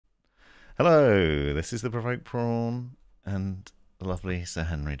Hello, this is the Provoked Prawn and the lovely Sir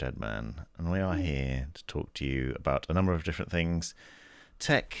Henry Deadman, and we are here to talk to you about a number of different things: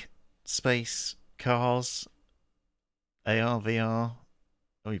 tech, space, cars, AR, VR.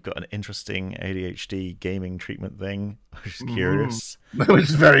 Oh, you've got an interesting ADHD gaming treatment thing, which is curious. Which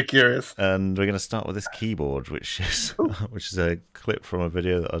is very curious. And we're going to start with this keyboard, which is a clip from a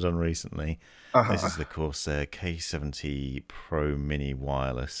video that I've done recently. This is the Corsair K70 Pro Mini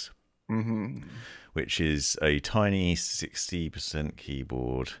Wireless, which is a tiny 60%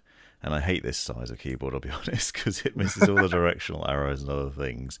 keyboard. And I hate this size of keyboard, I'll be honest, because it misses all the directional arrows and other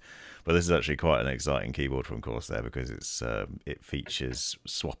things. But this is actually quite an exciting keyboard from Corsair because it features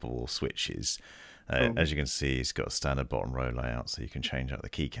swappable switches. As you can see, it's got a standard bottom row layout, so you can change out the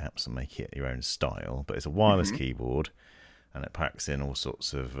keycaps and make it your own style. But it's a wireless keyboard, and it packs in all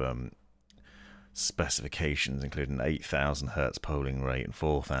sorts of specifications, including 8,000 hertz polling rate and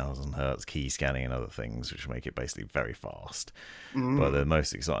 4,000 hertz key scanning and other things, which make it basically very fast. But the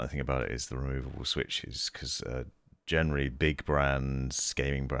most exciting thing about it is the removable switches, because generally big brands,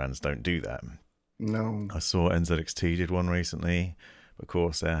 gaming brands, don't do that. No. I saw NZXT did one recently, but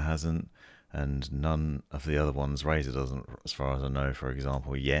Corsair hasn't, and none of the other ones, Razer doesn't, as far as I know, for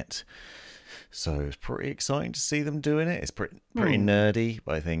example, yet. So it's pretty exciting to see them doing it. It's pretty nerdy,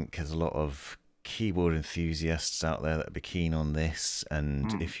 but I think there's a lot of keyboard enthusiasts out there that would be keen on this.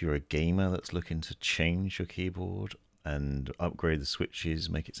 And if you're a gamer that's looking to change your keyboard and upgrade the switches,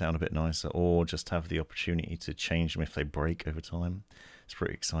 make it sound a bit nicer, or just have the opportunity to change them if they break over time, it's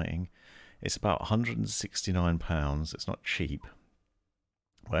pretty exciting. It's about £169. It's not cheap.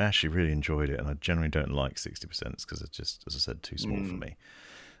 I actually really enjoyed it, and I generally don't like 60% because it's just, as I said, too small for me.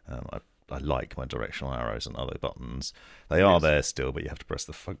 I like my directional arrows and other buttons. They are there still, but you have to press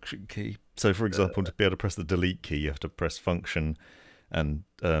the function key. So, for example, to be able to press the delete key, you have to press function and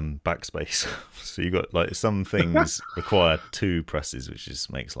backspace. So you got, like, some things require two presses, which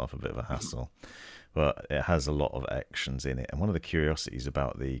just makes life a bit of a hassle. But it has a lot of actions in it. And one of the curiosities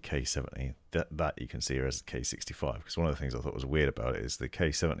about the K70 that you can see here as the K65, because one of the things I thought was weird about it is the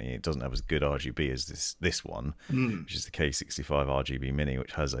K70, it doesn't have as good RGB as this one, which is the K65 RGB Mini,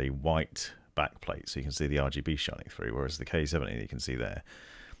 which has a white backplate, so you can see the RGB shining through, whereas the K70 that you can see there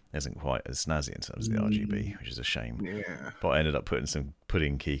isn't quite as snazzy in terms of the RGB, which is a shame. Yeah. But I ended up putting some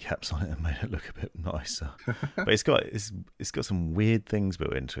pudding keycaps on it and made it look a bit nicer. But it's got some weird things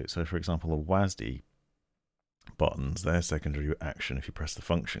built into it. So, for example, the WASD buttons, their secondary action, if you press the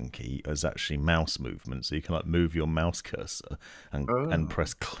function key, is actually mouse movement. So you can, like, move your mouse cursor and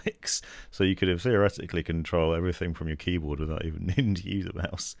press clicks. So you could theoretically control everything from your keyboard without even needing to use a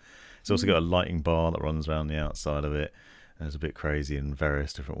mouse. It's also got a lighting bar that runs around the outside of it. It's a bit crazy in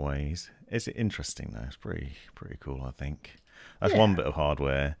various different ways. It's interesting though. It's pretty cool, I think. That's one bit of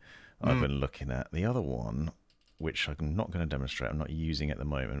hardware I've been looking at. The other one, which I'm not going to demonstrate, I'm not using at the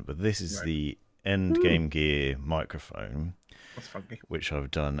moment, but this is the End Game Gear microphone, which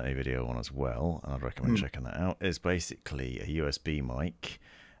I've done a video on as well, and I'd recommend checking that out. It's basically a USB mic,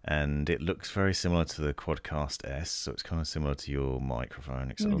 and it looks very similar to the Quadcast S, so it's kind of similar to your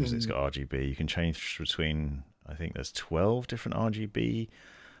microphone, except obviously it's got RGB. You can change between, I think there's 12 different RGB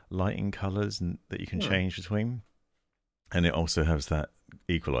lighting colors that you can change between. And it also has that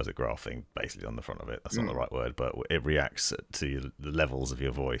equalizer graph thing basically on the front of it. That's not the right word, but it reacts to the levels of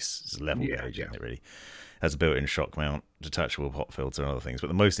your voice. It's a level gauge, isn't it, really? It has a built-in shock mount, detachable pop filter, and other things. But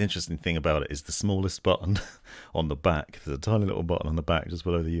the most interesting thing about it is the smallest button on the back. There's a tiny little button on the back just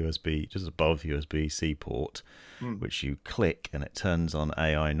below the USB, just above the USB-C port, which you click and it turns on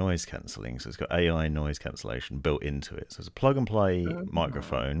AI noise cancelling. So it's got AI noise cancellation built into it. So it's a plug-and-play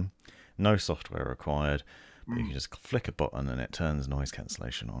microphone, no software required. But you can just flick a button and it turns noise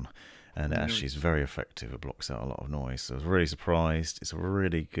cancellation on. And it actually is very effective. It blocks out a lot of noise. So I was really surprised. It's a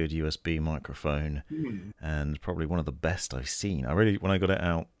really good USB microphone and probably one of the best I've seen. When I got it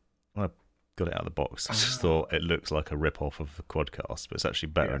out of the box, I just thought it looks like a rip-off of the Quadcast, but it's actually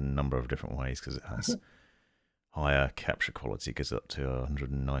better in a number of different ways because it has higher capture quality, goes up to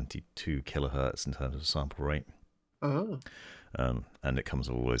 192 kilohertz in terms of sample rate. And it comes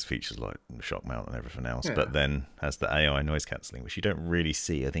with all those features like shock mount and everything else, but then has the AI noise cancelling, which you don't really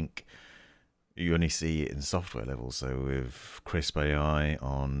see. I think you only see it in software level. So with Crisp AI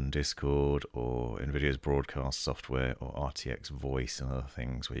on Discord or NVIDIA's broadcast software or RTX voice and other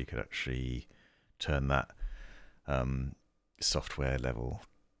things where you could actually turn that software level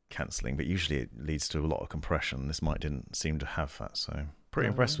cancelling, but usually it leads to a lot of compression. This mic didn't seem to have that, so pretty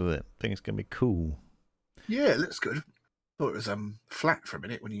impressed with it. I think it's going to be cool. Yeah, it looks good. Thought it was flat for a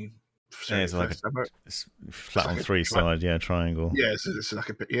minute when you Yeah, it's like it's flat on three side, triangle. Yeah, it's like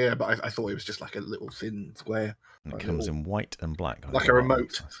a bit. Yeah, but I thought it was just like a little thin square. And it like comes in white and black. Like a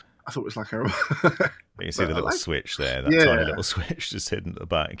remote. I thought it was like a remote. But you see the little switch there, that tiny little switch just hidden at the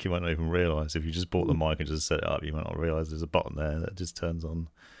back. You might not even realise. If you just bought the mic and just set it up, you might not realise there's a button there that just turns on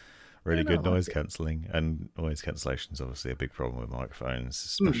really good noise cancelling. And noise cancellation is obviously a big problem with microphones,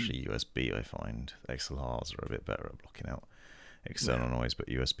 especially USB, I find. XLRs are a bit better at blocking out external noise, but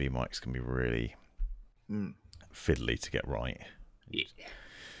USB mics can be really fiddly to get right. Yeah.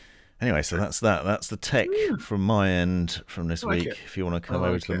 Anyway, so that's that. That's the tech from my end from this week. If you want to come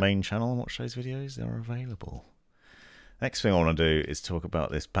over to the main channel and watch those videos, they're available. Next thing I want to do is talk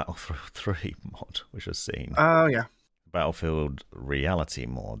about this Battlefield 3 mod, which I've seen. Oh, yeah. Battlefield Reality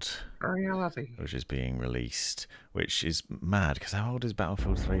mod. Reality. Which is being released, which is mad, because how old is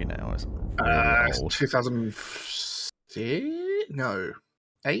Battlefield 3 now? It's really old. 2006? No.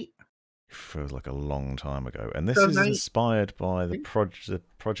 8? Feels like a long time ago, and this is inspired by the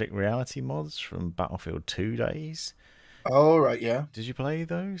Project Reality mods from Battlefield 2 days. Oh right, yeah. Did you play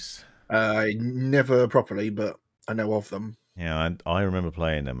those? Never properly, but I know of them. Yeah, I remember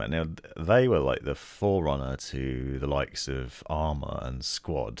playing them, and now they were like the forerunner to the likes of Arma and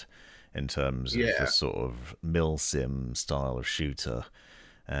Squad in terms of the sort of milsim style of shooter,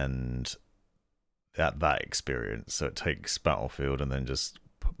 and that experience. So it takes Battlefield and then just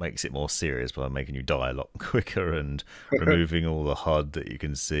makes it more serious by making you die a lot quicker and removing all the HUD that you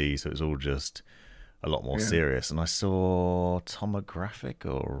can see, so it's all just a lot more serious. And I saw Tomographic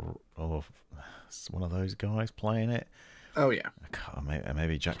or one of those guys playing it. Oh yeah,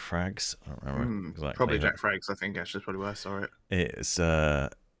 maybe Jack Frags. I don't remember exactly. Probably Jack Frags. I think actually probably where I saw it. It's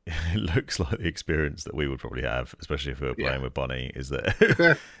it looks like the experience that we would probably have, especially if we were playing with Bonnie, is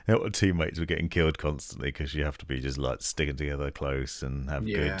that our teammates were getting killed constantly because you have to be just like sticking together close and have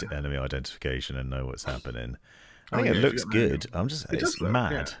good enemy identification and know what's happening. I think it looks good. It's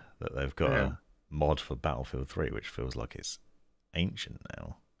mad that they've got a mod for Battlefield 3, which feels like it's ancient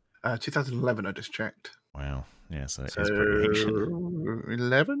now. 2011, I just checked. Wow. Yeah, so it is pretty ancient.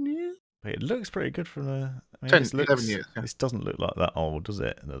 11 years? But it looks pretty good from the... 11 years. Yeah. This doesn't look like that old, does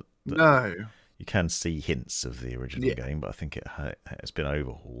it? No. You can see hints of the original game, but I think it's been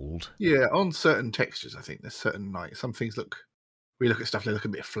overhauled. Yeah, on certain textures, I think there's certain, like, some things we look at stuff, they look a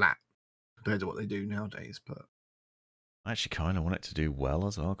bit flat compared to what they do nowadays, but... I actually kind of want it to do well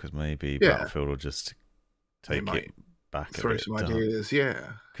as well, because maybe Battlefield will just take it back throw some ideas,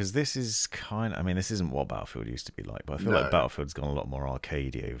 because this is this isn't what Battlefield used to be like, but I feel like Battlefield's gone a lot more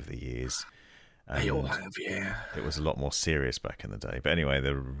arcadey over the years. They all have, it was a lot more serious back in the day. But anyway,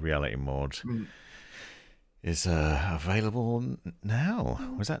 the reality mod is available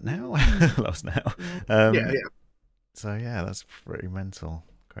now. Was that now? That was now. So yeah, that's pretty mental,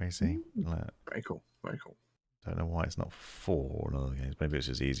 crazy. Very cool. Don't know why it's not 4 in other games. Maybe it's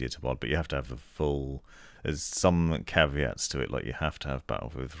just easier to mod, but you have to have the full... There's some caveats to it, like you have to have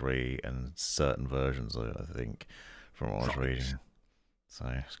Battlefield 3 and certain versions of it, I think, from what I was reading. So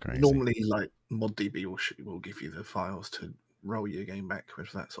it's crazy. Normally, like, ModDB will give you the files to roll your game back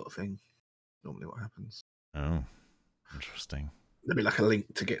with that sort of thing. Normally what happens. Oh, interesting. There'll be like a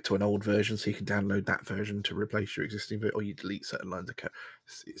link to get to an old version, so you can download that version to replace your existing version, or you delete certain lines of code.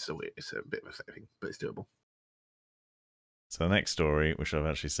 It's a bit of a thing, but it's doable. So the next story, which I've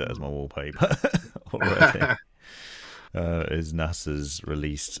actually set as my wallpaper already, is NASA's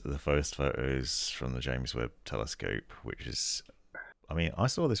released the first photos from the James Webb telescope, which is... I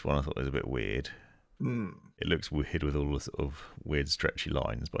saw this one, I thought it was a bit weird. It looks weird with all the sort of weird stretchy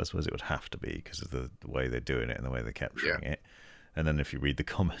lines, but I suppose it would have to be because of the way they're doing it and the way they're capturing it. And then if you read the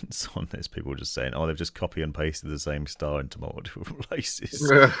comments on this, people are just saying, they've just copy and pasted the same star into multiple places,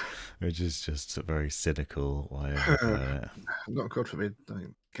 which is just a very cynical way of looking at it. Not God forbid,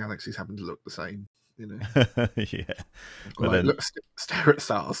 galaxies happen to look the same, you know. But then, stare at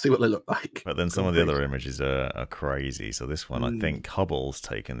stars, see what they look like. But then some of the other images are crazy. So this one, I think Hubble's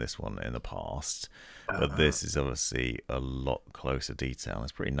taken this one in the past, but this is obviously a lot closer detail.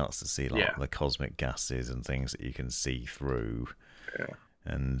 It's pretty nuts to see the cosmic gases and things that you can see through.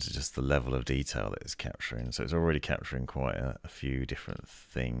 And just the level of detail that it's capturing. So it's already capturing quite a few different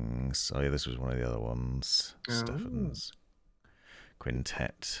things. So yeah, this was one of the other ones. Stefan's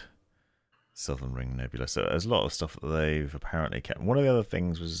Quintet, Southern Ring Nebula. So there's a lot of stuff that they've apparently kept. One of the other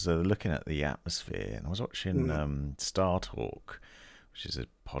things was looking at the atmosphere. And I was watching Star Talk, which is a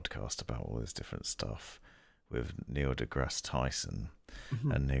podcast about all this different stuff, with Neil deGrasse Tyson.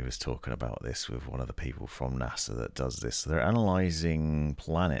 And he was talking about this with one of the people from NASA that does this. So they're analysing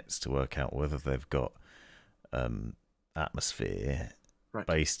planets to work out whether they've got atmosphere Right.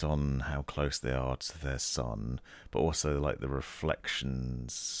 based on how close they are to their sun, but also like the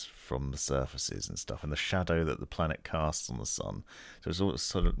reflections from the surfaces and stuff, and the shadow that the planet casts on the sun. So it's all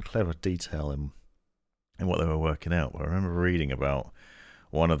sort of clever detail in what they were working out. But I remember reading about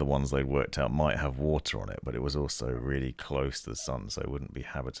one of the ones they'd worked out might have water on it, but it was also really close to the sun, so it wouldn't be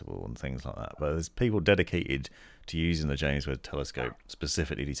habitable and things like that. But there's people dedicated to using the James Webb Telescope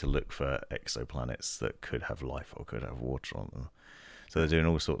specifically to look for exoplanets that could have life or could have water on them. So they're doing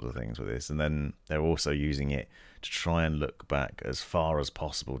all sorts of things with this, and then they're also using it to try and look back as far as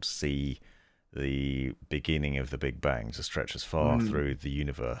possible to see the beginning of the Big Bang, to stretch as far through the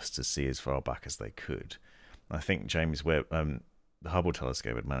universe to see as far back as they could. I think James Webb, the Hubble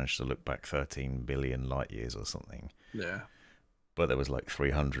telescope had managed to look back 13 billion light years or something. Yeah. But there was like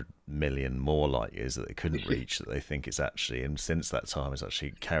 300 million more light years that they couldn't reach that they think it's actually, and since that time it's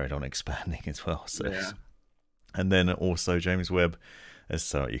actually carried on expanding as well. So, Yeah. and then also James Webb,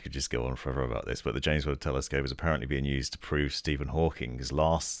 so you could just go on forever about this, but the James Webb telescope is apparently being used to prove Stephen Hawking's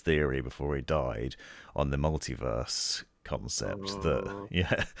last theory before he died on the multiverse concept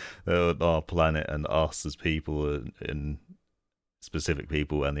that our planet and us as people and specific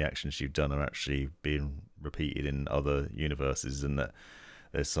people and the actions you've done are actually being repeated in other universes, and that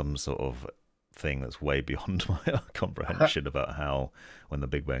there's some sort of thing that's way beyond my comprehension about how when the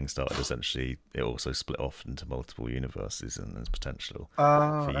Big Bang started, essentially it also split off into multiple universes, and there's potential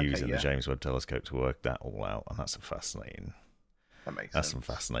for using the James Webb telescope to work that all out, and that's fascinating. That makes that's sense.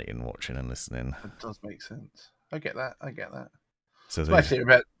 some fascinating watching and listening. It does make sense. I get that. So my theory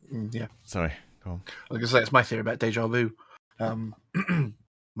about sorry, go on. I was gonna say it's my theory about deja vu.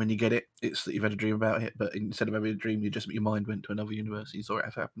 When you get it, it's that you've had a dream about it, but instead of having a dream, your mind went to another universe and you saw it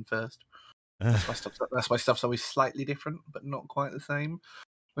have happen first. That's why stuff's always slightly different, but not quite the same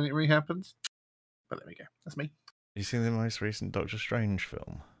when it really happens. But there we go. That's me. You seen the most recent Doctor Strange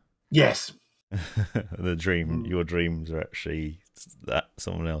film? Yes. Your dreams are actually that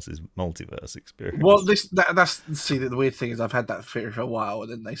someone else's multiverse experience. Well, that's the weird thing is I've had that theory for a while,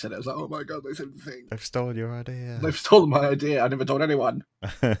 and then they said it. I was like, oh my god, they said the thing. They've stolen your idea. They've stolen my idea. I never told anyone.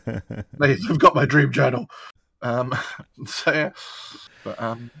 They've got my dream journal. So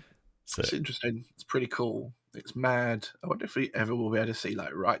it's interesting. It's pretty cool. It's mad. I wonder if we ever will be able to see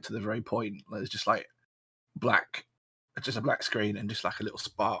like right to the very point. There's just like just a black screen and just like a little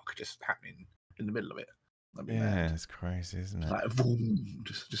spark just happening in the middle of it. Mad. It's crazy, isn't it? Like boom,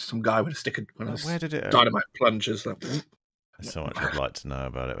 just some guy with a stick of where did it dynamite plungers. Like, there's so much I'd like to know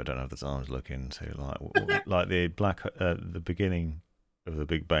about it, but I don't have the time to look into. Like the beginning of the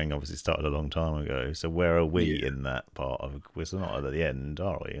Big Bang obviously started a long time ago. So where are we in that part of? We're not at the end,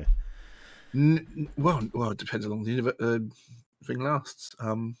 are we? Well, it depends how long the thing lasts.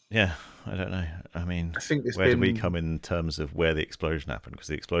 Yeah, I don't know. I mean, I think where do we come in terms of where the explosion happened? Because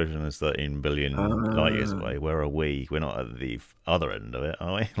the explosion is 13 billion light years away. Where are we? We're not at the other end of it,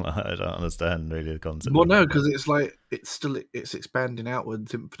 are we? I don't understand really the concept. Well, no, because it's like it's expanding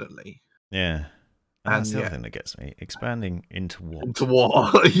outwards infinitely. Yeah. And that's the other thing that gets me. Expanding into what? Into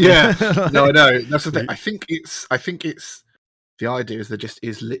what? Yeah. No, I know. That's the thing. I think it's the idea is there just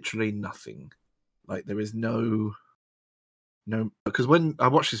is literally nothing. Like there is no, because when I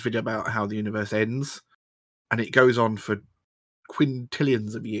watched this video about how the universe ends, and it goes on for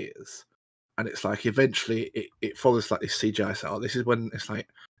quintillions of years, and it's like eventually it follows like this CGI style. This is when it's like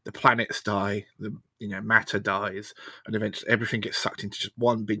the planets die, the matter dies, and eventually everything gets sucked into just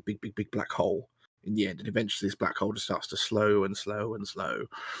one big black hole in the end, and eventually this black hole just starts to slow and slow and slow.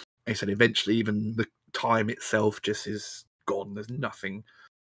 And he said eventually even the time itself just is gone. There's nothing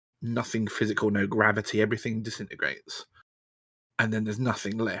physical, no gravity, everything disintegrates. And then there's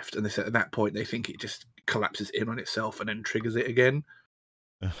nothing left. And they said at that point they think it just collapses in on itself and then triggers it again.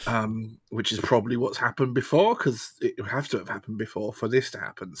 Which is probably what's happened before, because it would have to have happened before for this to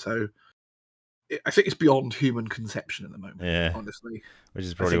happen. So I think it's beyond human conception at the moment, honestly. Which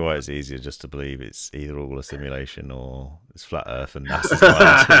is probably why it's easier just to believe it's either all a simulation or it's flat Earth and NASA's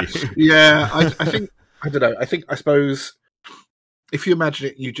lying to you. Yeah, I don't know. I suppose if you imagine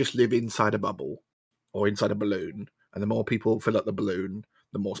it, you just live inside a bubble or inside a balloon, and the more people fill up the balloon,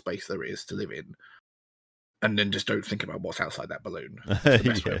 the more space there is to live in. And then just don't think about what's outside that balloon.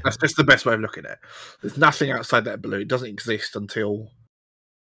 That's just the best way of looking at it. There's nothing outside that balloon. It doesn't exist until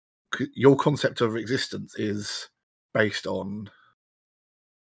your concept of existence is based on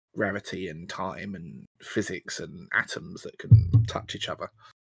gravity and time and physics and atoms that can touch each other.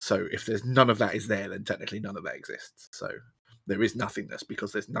 So if there's none of that is there, then technically none of that exists. So there is nothingness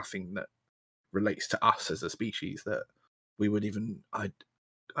because there's nothing that relates to us as a species that we would even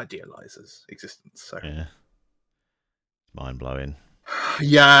idealize as existence. So yeah, mind blowing.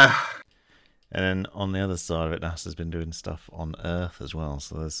 Yeah. And then on the other side of it, NASA's been doing stuff on Earth as well.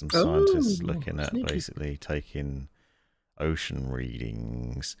 So there's some scientists Oh, looking at sneaky. basically taking ocean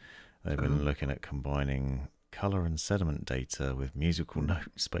readings. They've been looking at combining color and sediment data with musical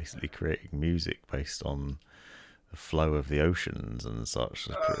notes, basically creating music based on the flow of the oceans and such.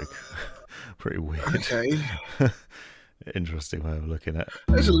 It's pretty weird. Okay. Interesting way of looking at it.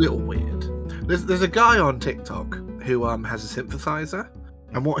 It's a little weird. There's a guy on TikTok who has a synthesizer,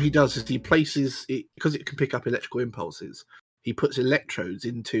 and what he does is he places it, because it can pick up electrical impulses. He puts electrodes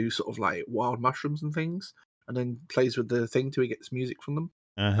into sort of like wild mushrooms and things, and then plays with the thing till he gets music from them.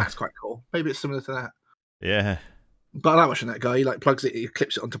 That's quite cool. Maybe it's similar to that. Yeah. But I like watching that guy. He like plugs it, he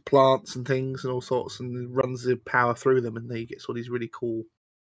clips it onto plants and things and all sorts, and runs the power through them, and then he gets all these really cool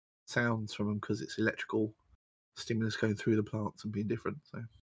sounds from them because it's electrical stimulus going through the plants and being different. So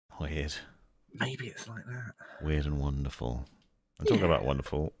Weird. maybe it's like that. Weird and wonderful. And talking about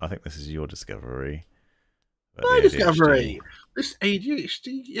wonderful, I think this is your discovery. My The discovery. This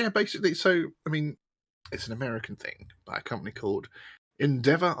ADHD, yeah, basically. So, I mean, it's an American thing by a company called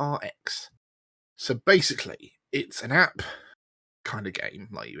Endeavour RX. So basically, it's an app kind of game,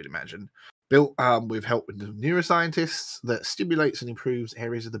 like you would imagine, built with help with the neuroscientists that stimulates and improves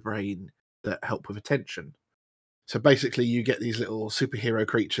areas of the brain that help with attention. So basically, you get these little superhero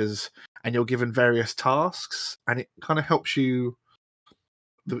creatures, and you're given various tasks, and it kind of helps you.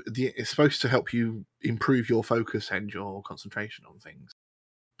 It's supposed to help you improve your focus and your concentration on things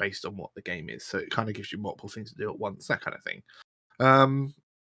based on what the game is. So it kind of gives you multiple things to do at once, that kind of thing.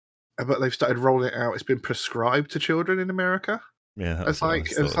 But they've started rolling it out. It's been prescribed to children in America. Yeah, It's like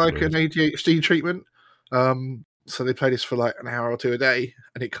an ADHD treatment. So they play this for like an hour or two a day,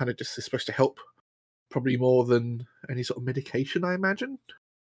 and it kind of just is supposed to help probably more than any sort of medication, I imagine.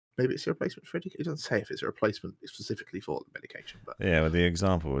 Maybe it's a replacement for medication. It doesn't say if it's a replacement specifically for the medication, but yeah. Well, the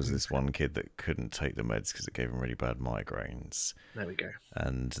example was this one kid that couldn't take the meds because it gave him really bad migraines. There we go.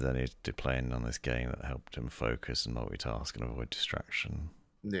 And then he did playing on this game that helped him focus and multitask and avoid distraction.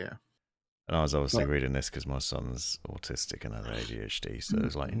 Yeah. And I was obviously reading this because my son's autistic and has ADHD, so it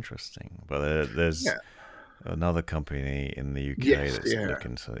was like interesting. But there's another company in the UK that's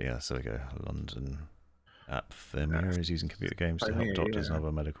looking to so we go London. Apthemia is using computer games to help doctors and other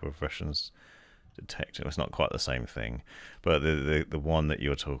medical professions detect it. It's not quite the same thing, but the one that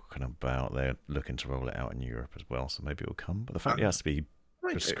you're talking about, they're looking to roll it out in Europe as well, so maybe it will come. But the fact it has to be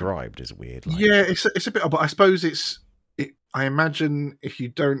prescribed is weird. Like, yeah, it's a bit, but I suppose I imagine if you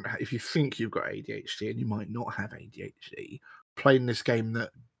think you've got ADHD and you might not have ADHD, playing this game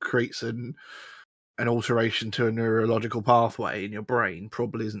that creates an alteration to a neurological pathway in your brain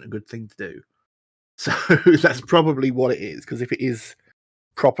probably isn't a good thing to do. So that's probably what it is, because if it is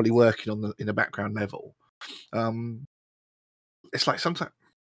properly working in the background level, it's like sometimes.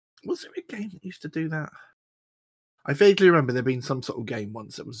 Was there a game that used to do that? I vaguely remember there being some sort of game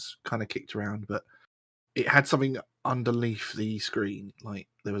once that was kind of kicked around, but it had something underneath the screen, like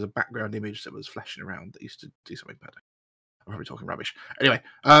there was a background image that was flashing around that used to do something better. I'm probably talking rubbish. Anyway,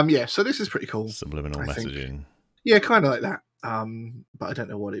 yeah, so this is pretty cool. Subliminal messaging. Yeah, kind of like that. But I don't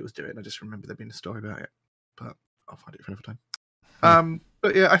know what it was doing. I just remember there being a story about it, but I'll find it for another time.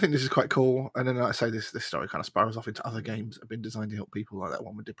 But yeah, I think this is quite cool. And then, like I say, this story kind of spirals off into other games that have been designed to help people, like that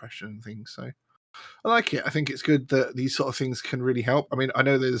one with depression and things. So I like it. I think it's good that these sort of things can really help. I mean, I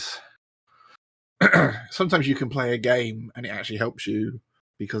know there's sometimes you can play a game and it actually helps you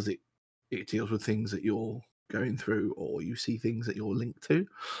because it deals with things that you're going through, or you see things that you're linked to.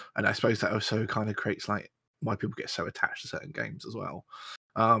 And I suppose that also kind of creates like why people get so attached to certain games as well.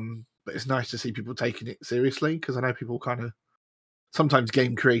 But it's nice to see people taking it seriously, because I know people kind of sometimes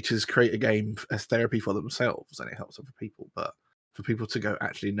game creators create a game as therapy for themselves and it helps other people. But for people to go,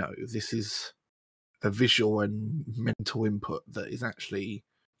 actually, no, this is a visual and mental input that is actually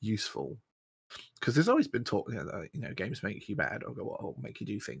useful. Because there's always been talk, games make you bad or make you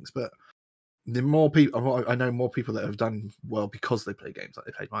do things. But the more people, I know more people that have done well because they play games, like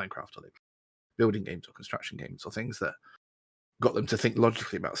they played Minecraft or they building games or construction games or things that got them to think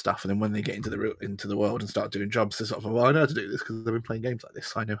logically about stuff. And then when they get into the world and start doing jobs, they're sort of, well, I know how to do this because I've been playing games like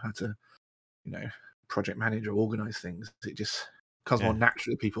this. I know how to, project manage or organize things. It just comes more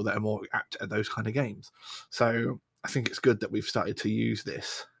naturally to people that are more apt at those kind of games. So I think it's good that we've started to use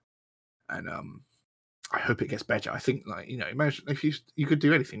this, and I hope it gets better. I think, imagine if you could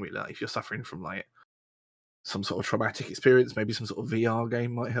do anything really. Like if you're suffering from like some sort of traumatic experience, maybe some sort of VR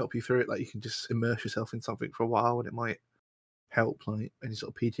game might help you through it. Like you can just immerse yourself in something for a while, and it might help, like any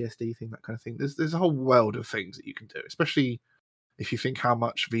sort of PTSD thing, that kind of thing. There's a whole world of things that you can do, especially if you think how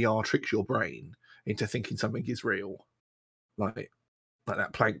much VR tricks your brain into thinking something is real. Like like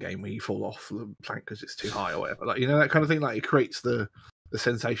that plank game where you fall off the plank because it's too high or whatever. Like, you know, that kind of thing. Like, it creates the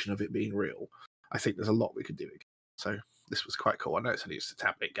sensation of it being real. I think there's a lot we could do. So this was quite cool. I know it's only just a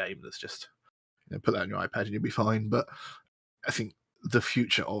tablet game that's just, you know, put that on your iPad and you'll be fine. But I think the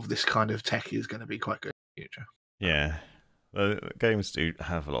future of this kind of tech is going to be quite good in the future. Yeah. Games do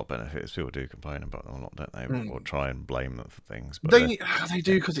have a lot of benefits. People do complain about them a lot, don't they? Or try and blame them for things. But they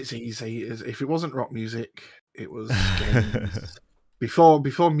do because it's easy. If it wasn't rock music, it was games.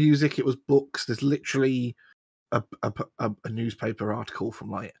 Before music, it was books. There's literally a newspaper article from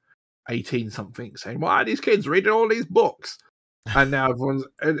like 18-something saying, "Why are these kids reading all these books?" And now everyone's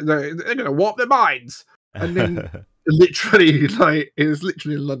they're going to warp their minds. And then literally, like, it was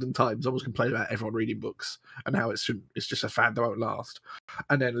literally in the London Times. I was complaining about everyone reading books and how it's just a fad that won't last.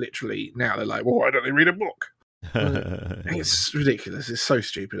 And then literally now they're like, "Well, why don't they read a book?" It's ridiculous. It's so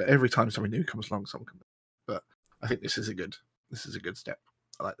stupid. Every time something new comes along, someone can. But I think this is a good step.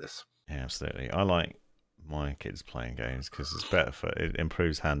 I like this. Yeah, absolutely. I like my kids playing games because it's better it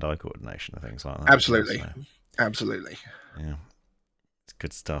improves hand-eye coordination and things like that. Absolutely. Absolutely. Yeah, it's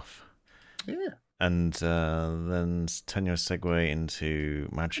good stuff. Yeah. And then tenuous segue into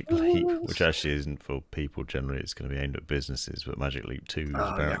Magic Leap, which actually isn't for people generally. It's going to be aimed at businesses, but Magic Leap 2 is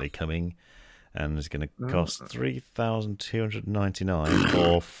apparently coming, and it's going to cost $3,299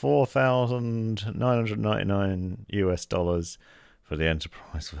 or $4,999 for the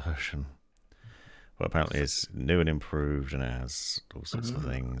enterprise version. But apparently it's new and improved, and it has all sorts of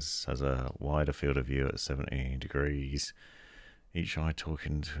things. Has a wider field of view at 70 degrees. Each eye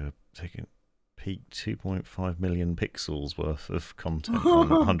taking peak 2.5 million pixels worth of content on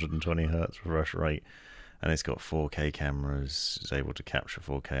 120 hertz refresh rate, and it's got 4K cameras. It's able to capture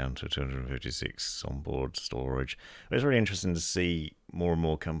 4K onto 256 onboard storage. It's really interesting to see more and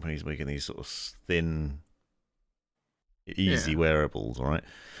more companies making these sort of thin, easy wearables, right?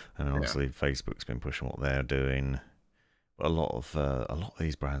 And obviously Facebook's been pushing what they're doing. But a lot of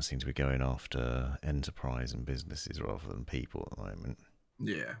these brands seem to be going after enterprise and businesses rather than people at the moment.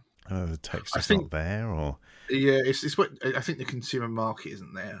 Yeah. The text is not there, or it's what I think the consumer market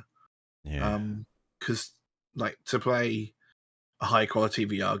isn't there. Yeah. Because like to play a high quality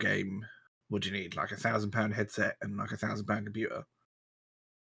VR game, what do you need? Like £1,000 headset and like £1,000 computer.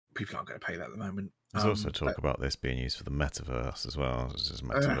 People aren't going to pay that at the moment. There's also talk about this being used for the metaverse as well. It's just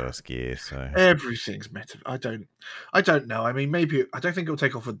metaverse gear, so everything's metaverse. I don't know. I mean, maybe I don't think it'll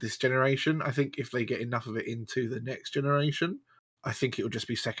take off with this generation. I think if they get enough of it into the next generation, I think it'll just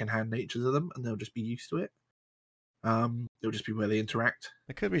be secondhand natures of them, and they'll just be used to it. It'll just be where they interact.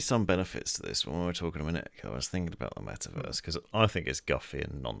 There could be some benefits to this. When we were talking a minute ago, I was thinking about the metaverse because I think it's guffy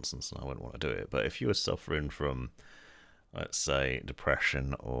and nonsense, and I wouldn't want to do it. But if you were suffering from, let's say,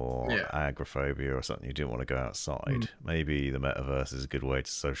 depression or agoraphobia or something, you didn't want to go outside, maybe the metaverse is a good way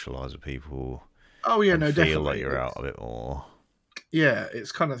to socialise with people. Oh yeah, and no, feel definitely. Like you're out a bit more. Yeah,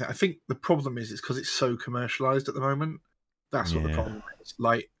 it's kind of. I think the problem is because it's so commercialised at the moment. That's what the problem is.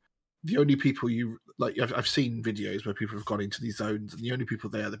 Like the only people you like, I've seen videos where people have gone into these zones, and the only people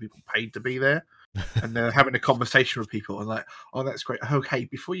there are the people paid to be there, and they're having a conversation with people, and like, oh, that's great. Okay,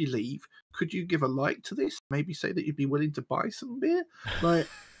 before you leave, could you give a like to this? Maybe say that you'd be willing to buy some beer, like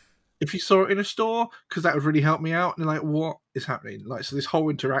if you saw it in a store, because that would really help me out. And they're like, what is happening? Like, so this whole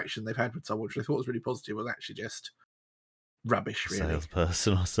interaction they've had with someone, which I thought was really positive, was actually just rubbish. Really,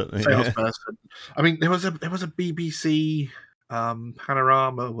 salesperson or something. Salesperson. I mean, there was a BBC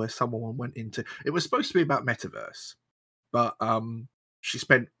panorama where someone went into. It was supposed to be about metaverse, but she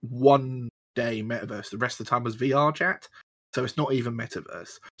spent one day metaverse. The rest of the time was VR chat, so it's not even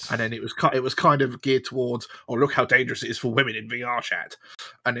metaverse. And then it was kind of geared towards, oh, look how dangerous it is for women in VR chat,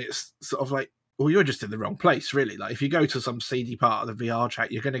 and it's sort of like, well, you're just in the wrong place, really. Like, if you go to some seedy part of the VR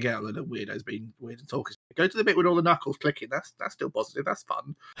chat, you're going to get a lot of weirdos being weird and talking. Go to the bit with all the knuckles clicking. That's still positive. That's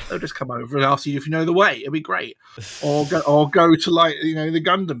fun. They'll just come over and ask you if you know the way. It'll be great. Or go to, like, you know, the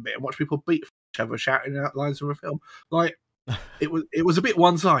Gundam bit and watch people beat each other shouting out lines from a film. Like, it was a bit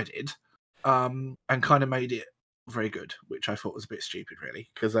one-sided, and kind of made it very good, which I thought was a bit stupid,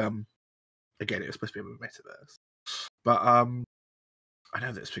 really, because again, it was supposed to be a metaverse, but I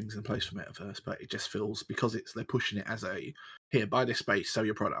know there's things in place for metaverse, but it just feels, because they're pushing it as a, here, buy this space, sell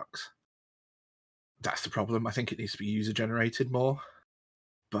your products. That's the problem. I think it needs to be user generated more,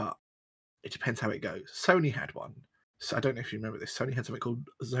 but it depends how it goes. Sony had one. So I don't know if you remember this. Sony had something called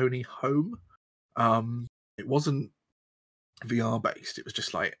Sony Home. It wasn't VR based. It was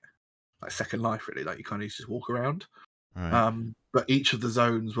just like Second Life, really. Like, you kind of used to just walk around. Right. But each of the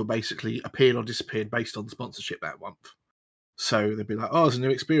zones were basically appeared or disappeared based on sponsorship that month. So they'd be like, oh, it's a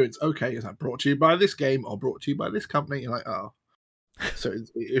new experience. Okay, is that brought to you by this game or brought to you by this company? You're like, oh, So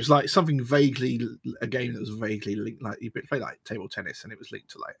it was like something vaguely, a game that was vaguely linked, like you play like table tennis, and it was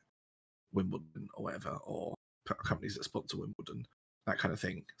linked to like Wimbledon or whatever, or companies that sponsor Wimbledon, that kind of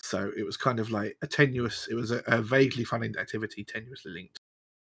thing. So it was kind of like a tenuous. It was a vaguely fun activity, tenuously linked.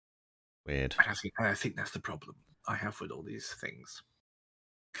 Weird. And I think that's the problem I have with all these things,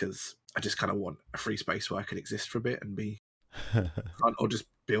 because I just kind of want a free space where I could exist for a bit and be fun, or just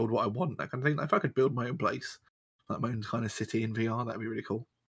build what I want, that kind of thing. Like if I could build my own place, like my own kind of city in VR, that'd be really cool.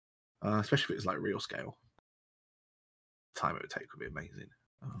 Especially if it was like real scale. The time it would take would be amazing.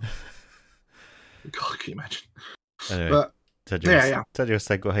 God, can you imagine? Anyway, But Ted, yeah. your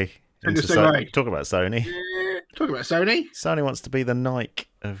segue. Talk Talk about Sony. Yeah, talk about Sony. Sony wants to be the Nike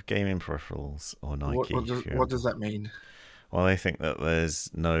of gaming peripherals, or Nike. What does that mean? Well, they think that there's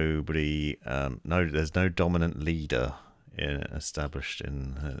nobody, there's no dominant leader established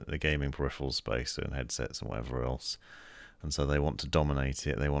in the gaming peripheral space and headsets and whatever else, and so they want to dominate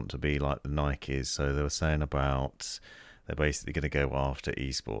it. They want to be like the Nikes. So they were saying about they're basically going to go after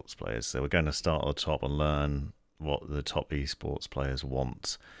esports players. So we're going to start at the top and learn what the top esports players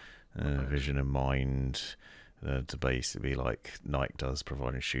want, vision in mind. To basically like Nike does,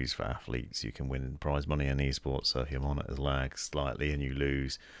 providing shoes for athletes, you can win prize money in esports. So if your monitors lag slightly and you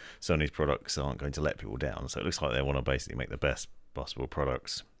lose, Sony's products aren't going to let people down. So it looks like they want to basically make the best possible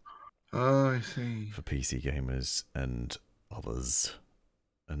products. Oh, I see. For PC gamers and others,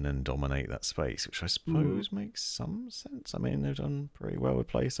 and then dominate that space, which I suppose makes some sense. I mean, they've done pretty well with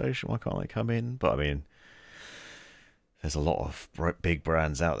PlayStation. Why can't they come in? But I mean, there's a lot of big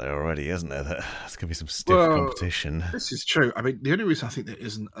brands out there already, isn't there? There's going to be some stiff competition. This is true. I mean, the only reason I think there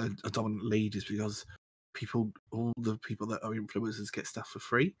isn't a dominant lead is because all the people that are influencers get stuff for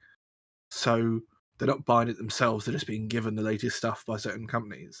free. So they're not buying it themselves. They're just being given the latest stuff by certain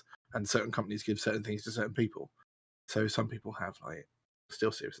companies. And certain companies give certain things to certain people. So some people have like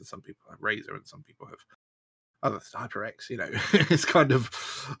SteelSeries, and some people have Razer, and some people have other HyperX. You know, it's kind of,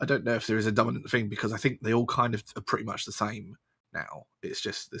 I don't know if there is a dominant thing, because I think they all kind of are pretty much the same now. It's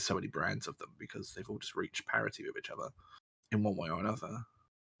just there's so many brands of them because they've all just reached parity with each other in one way or another.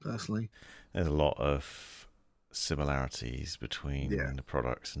 Personally, there's a lot of similarities between the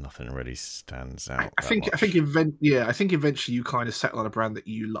products, and nothing really stands out. I think eventually you kind of settle on a brand that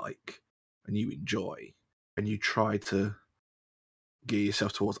you like and you enjoy, and you try to gear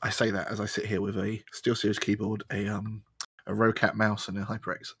yourself towards. I say that as I sit here with a SteelSeries keyboard, a Rocat mouse, and a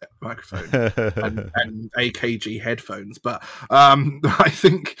HyperX microphone, and AKG headphones. But I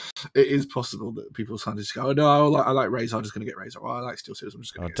think it is possible that people kind of just go, "Oh no, I like Razer. I'm just going to get Razer. Or I like SteelSeries. I'm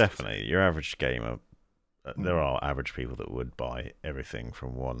just going to." Definitely, your average gamer. There are average people that would buy everything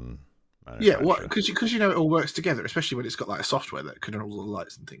from one. Yeah, because you know it all works together, especially when it's got like a software that controls all the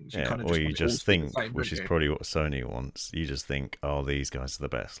lights and things. You just think, which is probably what Sony wants. You just think, oh, these guys are the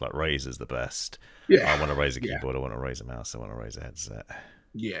best. Like Razer's the best. Yeah, I want a Razer keyboard. I want a Razer mouse. I want a Razer headset.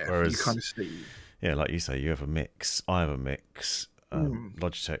 Yeah, whereas you kind of see. Yeah, like you say, you have a mix. I have a mix.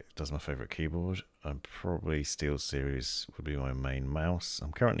 Logitech does my favorite keyboard. Probably SteelSeries would be my main mouse.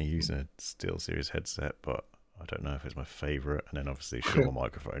 I'm currently using a SteelSeries headset, but I don't know if it's my favorite. And then obviously Shure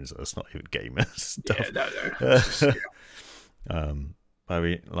microphones. That's not even gamer stuff. Yeah, no. I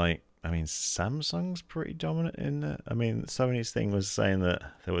mean, Samsung's pretty dominant in that. I mean, Sony's thing was saying that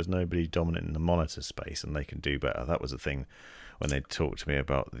there was nobody dominant in the monitor space, and they can do better. That was the thing when they talked to me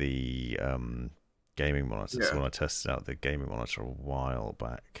about the gaming monitor. So when I tested out the gaming monitor a while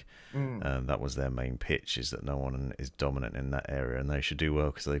back, that was their main pitch: is that no one is dominant in that area, and they should do well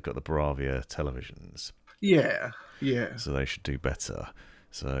because they've got the Bravia televisions. Yeah. So they should do better.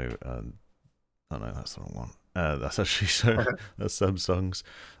 So, oh no, that's the wrong one. That's actually that's Samsung's.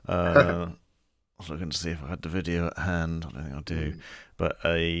 I was looking to see if I had the video at hand. I don't think I do. But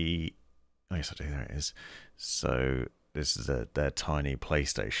yes, I do. There it is. So this is their tiny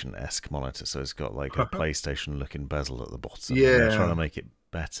PlayStation-esque monitor. So it's got like a PlayStation-looking bezel at the bottom. Yeah. They're trying to make it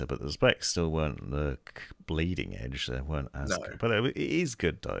better, but the specs still weren't the bleeding edge. They weren't as good. But it is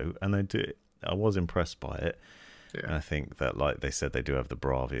good though, and they do it. I was impressed by it. Yeah. And I think that, like they said, they do have the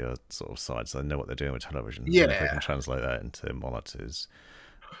Bravia sort of side, so they know what they're doing with television. Yeah, so if they can translate that into monitors.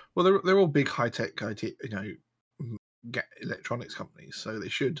 Well, they're all big high tech, electronics companies, so they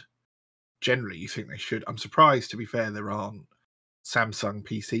should. Generally, you think they should. I'm surprised, to be fair, there aren't Samsung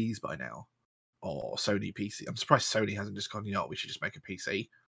PCs by now, or Sony PC. I'm surprised Sony hasn't just gone, we should just make a PC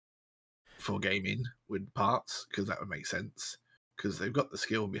for gaming with parts, because that would make sense. Because they've got the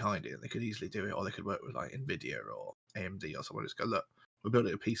skill behind it, and they could easily do it, or they could work with like Nvidia or AMD or someone. Just go, look, we're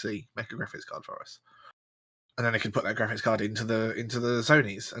building a PC, make a graphics card for us, and then they can put that graphics card into the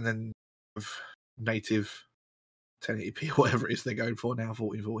Sonys, and then with native 1080p or whatever it is they're going for now,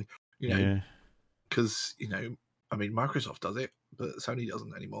 1440. You know, Yeah. because I mean, Microsoft does it, but Sony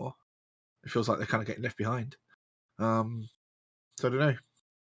doesn't anymore. It feels like they're kind of getting left behind. So I don't know.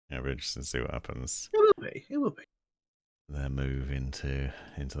 Yeah, we're interested to see what happens. It will be. It will be. Their move into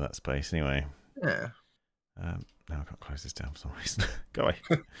that space anyway. Yeah. Now I've got to close this down for some reason. Go away.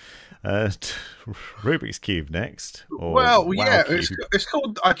 Rubik's Cube next. Or Well, yeah, Cube. it's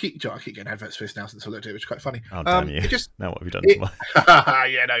called. I keep getting adverts for this now since I looked at it, which is quite funny. Oh, damn you! Now what have you done to my?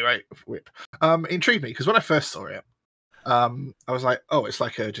 Yeah, no, right. Whip. Intrigued me because when I first saw it, I was like, oh, it's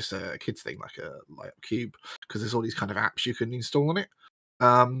like just a kids thing, like a light up cube, because there's all these kind of apps you can install on it.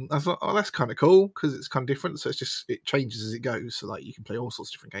 I thought, oh, that's kind of cool because it's kind of different. So it changes as it goes. So like you can play all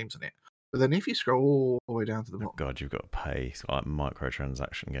sorts of different games on it. But then if you scroll all the way down to the bottom, God, you've got to pay. It's like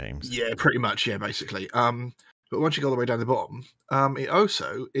microtransaction games. Yeah, pretty much. Yeah, basically. But once you go all the way down the bottom, it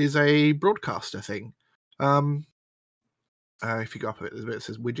also is a broadcaster thing. If you go up a bit, there's a bit that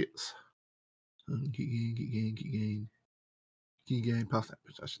says widgets. Keep going past that.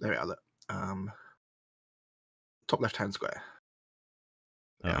 There we are. Look. Top left-hand square.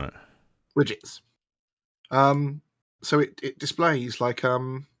 Yeah. Right. Widgets. So it displays like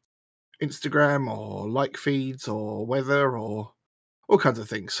Instagram or like feeds or weather or all kinds of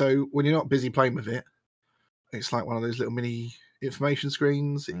things. So when you're not busy playing with it, it's like one of those little mini information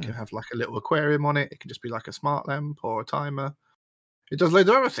screens. It can have like a little aquarium on it. It can just be like a smart lamp or a timer. It does loads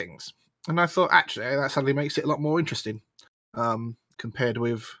of other things. And I thought, actually, that suddenly makes it a lot more interesting compared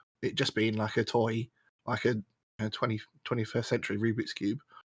with it just being like a toy, like a 21st century Rubik's Cube.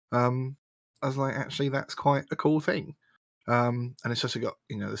 I was like, actually, that's quite a cool thing. And it's also got,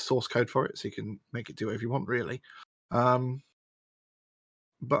 the source code for it, so you can make it do whatever you want, really. But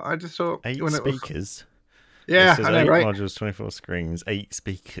I just thought... 8 speakers? Yeah, I know, 8 right? Modules, 24 screens, 8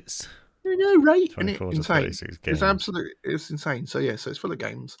 speakers. I know, right? 24 to 36 games. It's absolutely... It's insane. So, yeah, so it's full of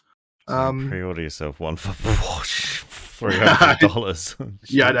games. So pre-order yourself one for $300.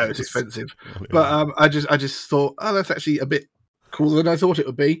 Yeah, I know, it's expensive. But I just thought, oh, that's actually a bit cooler than I thought it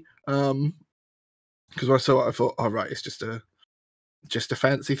would be. Because when I saw it, I thought, oh, right, it's just a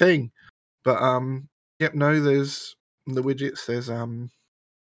fancy thing. But yep, no, there's the widgets. There's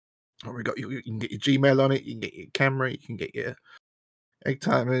we got you can get your Gmail on it. You can get your camera. You can get your egg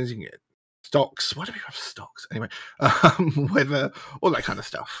timers. You can get stocks. Why do we have stocks anyway? Weather, all that kind of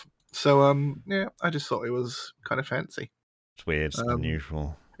stuff. So yeah, I just thought it was kind of fancy. It's weird, it's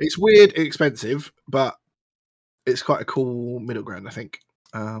unusual. It's weird, expensive, but it's quite a cool middle ground, I think.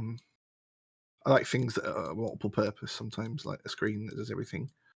 I like things that are multiple purpose sometimes, like a screen that does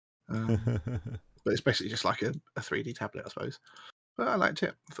everything. But it's basically just like a 3D tablet, I suppose. But I liked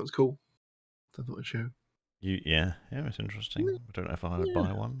it. I thought it was cool. I thought I'd show. Yeah, it's interesting. I don't know if I would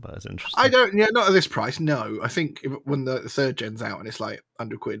buy one, but it's interesting. I don't. Yeah, not at this price. No, I think when the third gen's out and it's like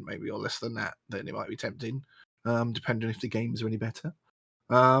 £100 maybe or less than that, then it might be tempting. Depending if the games are any better.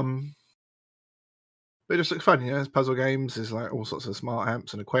 But it just looks fun. There's puzzle games. There's like all sorts of smart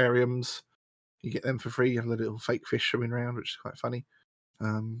amps and aquariums. You get them for free. You have the little fake fish swimming around, which is quite funny.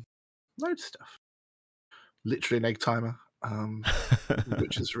 Loads of stuff. Literally an egg timer,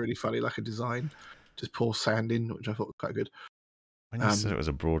 which is really funny, like a design. Just pour sand in, which I thought was quite good. When you said it was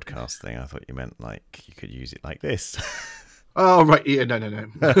a broadcast thing, I thought you meant like you could use it like this. Oh, right. Yeah, no.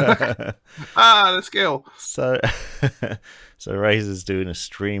 The skill. So Razer's doing a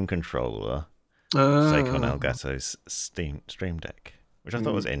stream controller take on Elgato's Stream Deck, which I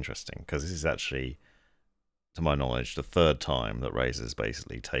thought was interesting because this is actually, to my knowledge, the third time that Razer's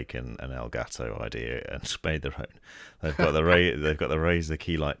basically taken an Elgato idea and made their own. They've got the Razer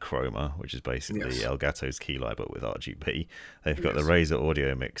Keylight Chroma, which is basically Elgato's Keylight but with RGB. They've got the Razer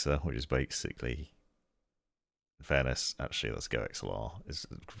Audio Mixer, which is basically, in fairness, actually that's Go XLR. It's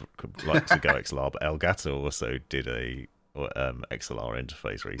like to Go XLR, but Elgato also did a XLR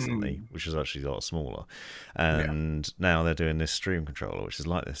interface recently, which is actually a lot smaller. And now they're doing this stream controller, which is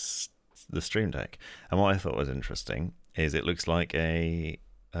like this. The Stream Deck, and what I thought was interesting is it looks like a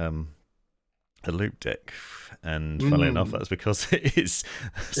Loop Deck, and funnily enough, that's because it is.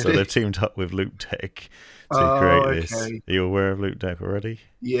 So they've teamed up with Loop Deck to create this. Are you aware of Loop Deck already?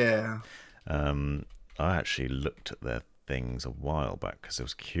 Yeah. I actually looked at their things a while back because I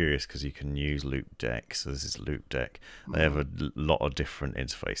was curious because you can use Loop Deck. So this is Loop Deck. They have a lot of different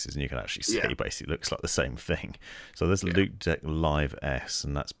interfaces, and you can actually see it basically looks like the same thing. So there's Loop Deck Live S,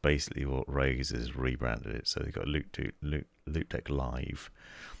 and that's basically what Razer's rebranded it. So they've got Loop Deck Live,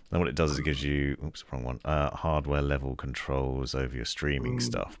 And what it does is it gives you, oops, wrong one, hardware level controls over your streaming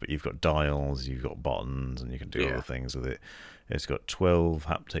stuff. But you've got dials, you've got buttons, and you can do other things with it. It's got 12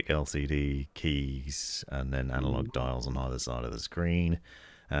 haptic LCD keys and then analog dials on either side of the screen.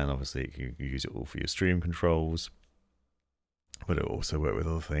 And obviously you can use it all for your stream controls. But it will also work with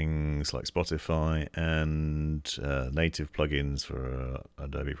other things like Spotify and native plugins for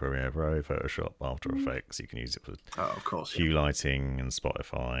Adobe Premiere Pro, Photoshop, After Effects. You can use it for of course, hue lighting and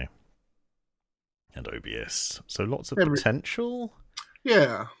Spotify and OBS. So lots of potential.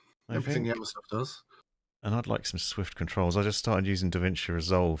 Yeah, everything the other stuff does. And I'd like some Swift controls. I just started using DaVinci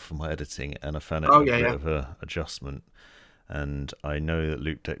Resolve for my editing, and I found it a bit of an adjustment. And I know that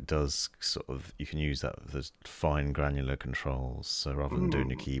LoopDeck does sort of, you can use that with the fine granular controls. So rather than doing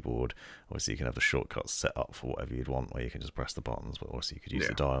the keyboard, obviously you can have the shortcuts set up for whatever you'd want, where you can just press the buttons, but also you could use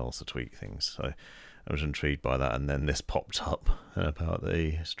the dials to tweak things. So I was intrigued by that. And then this popped up about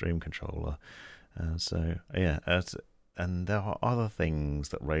the stream controller. So yeah, and there are other things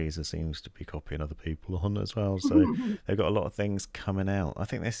that Razer seems to be copying other people on as well. So they've got a lot of things coming out. I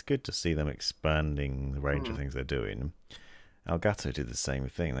think it's good to see them expanding the range of things they're doing. Elgato did the same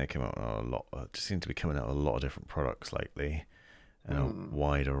thing. They came out with a lot, just seem to be coming out with a lot of different products lately, and a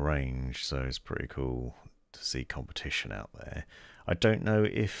wider range. So it's pretty cool to see competition out there. I don't know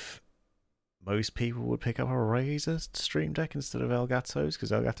if most people would pick up a Razer Stream Deck instead of Elgato's, because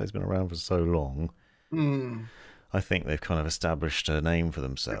Elgato's been around for so long. I think they've kind of established a name for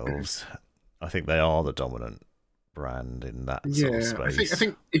themselves. I think they are the dominant brand in that sort of space. I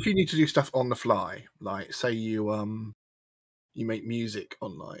think if you need to do stuff on the fly, like say you make music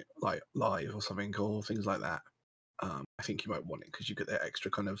online, like live or something, or things like that, I think you might want it because you get that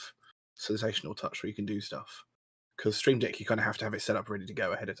extra kind of sensational touch where you can do stuff. Because Stream Deck, you kind of have to have it set up ready to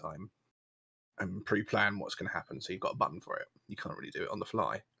go ahead of time and pre-plan what's going to happen, so you've got a button for it. You can't really do it on the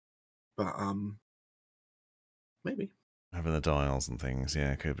fly. But maybe having the dials and things,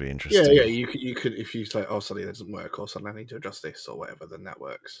 could be interesting. Yeah, you could if you say, oh, suddenly that doesn't work, or suddenly I need to adjust this or whatever, then that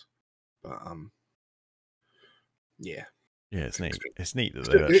works. But yeah, it's neat. It's neat that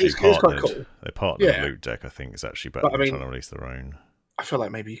they've actually partnered. Cool. They partnered with LoopDeck. I think it's actually better than trying to release their own. I feel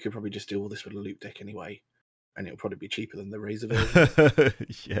like maybe you could probably just do all this with a LoopDeck anyway, and it'll probably be cheaper than the Razer version.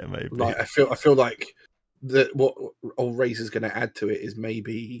 Yeah, maybe. Like I feel like that what old Razer's going to add to it is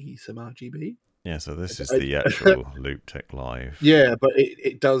maybe some RGB. Yeah, so this is the actual LoopDeck Live. Yeah, but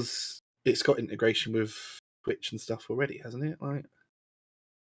it does. It's got integration with Twitch and stuff already, hasn't it? Like,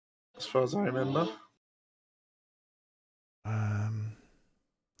 as far as I remember.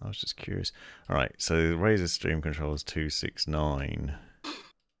 I was just curious. All right, so the Razer Stream Controller is $269,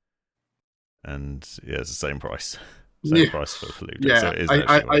 and it's the same price. Same price for LoopDeck. Yeah, so it is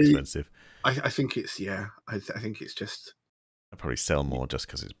actually more expensive. I think it's I think it's just. I'd probably sell more just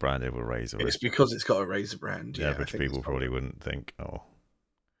because it's branded with Razer. It's because it's got a Razer brand. The average people probably wouldn't think, oh,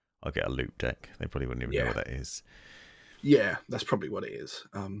 I'll get a LoopDeck. They probably wouldn't even know what that is. Yeah, that's probably what it is.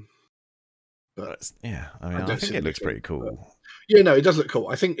 But I think it looks pretty cool. But, yeah, no, it does look cool.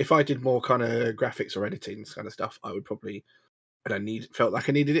 I think if I did more kind of graphics or editing kind of stuff, I would probably. Felt like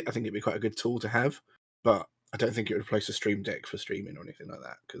I needed it. I think it'd be quite a good tool to have, but I don't think it would replace a Stream Deck for streaming or anything like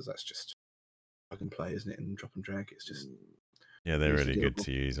that, because that's just plug and play, isn't it? And drop and drag. It's just. Yeah, they're really good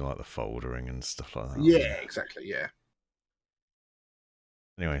to use, like the foldering and stuff like that. Yeah, exactly. Yeah.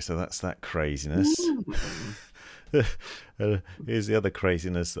 Anyway, so that's that craziness. Here's the other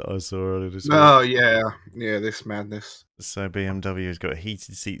craziness that I saw earlier this week. Oh, yeah. Yeah, this madness. So BMW has got a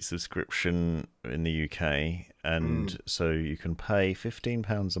heated seat subscription in the UK, and so you can pay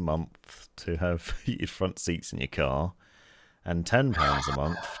 £15 a month to have heated front seats in your car, and £10 a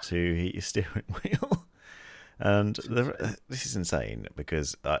month to heat your steering wheel. And this is insane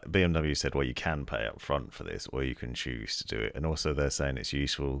because BMW said, well, you can pay up front for this, or you can choose to do it. And also they're saying it's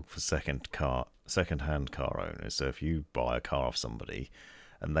useful for second-hand car owners. So if you buy a car off somebody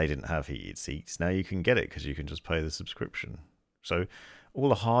and they didn't have heated seats, now you can get it because you can just pay the subscription. So all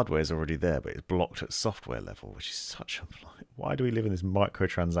the hardware is already there, but it's blocked at software level, which is such a... Why do we live in this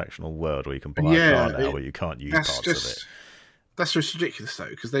microtransactional world where you can buy a car now where you can't use parts of it? That's just ridiculous, though,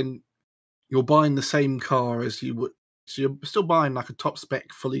 because then... You're buying the same car as you would, so you're still buying like a top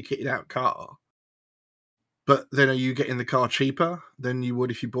spec, fully kitted out car. But then are you getting the car cheaper than you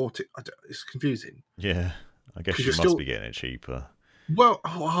would if you bought it? It's confusing. Yeah, I guess you must be getting it cheaper. Well,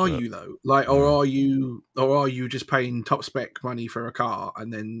 are you though? Like, or are you just paying top spec money for a car,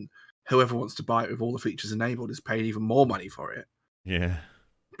 and then whoever wants to buy it with all the features enabled is paying even more money for it? Yeah,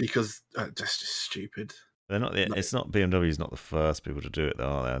 because that's just stupid. They're not. It's not BMW's not the first people to do it, though,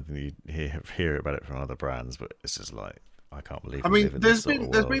 are they? I think you hear about it from other brands, but it's just like I can't believe I we mean, live in this sort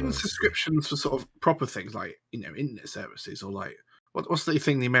of there's world. been subscriptions for sort of proper things like internet services or like what's the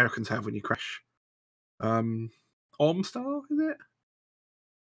thing the Americans have when you crash? Ormstar, is it?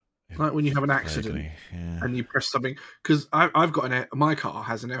 Like when you have an accident Vaguely, yeah. and you press something. Because I've got my car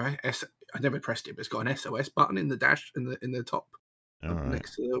has an S. I never pressed it, but it's got an SOS button in the dash in the top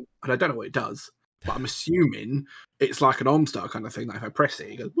next to the, and I don't know what it does, but I'm assuming it's like an OnStar kind of thing. That if I press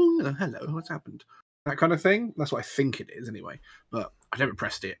it, it goes, "Oh, hello, what's happened?" That kind of thing. That's what I think it is, anyway. But I've never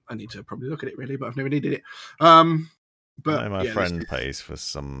pressed it. I need to probably look at it really, but I've never needed it. But I know my yeah, friend pays for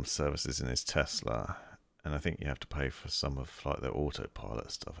some services in his Tesla, and I think you have to pay for some of like the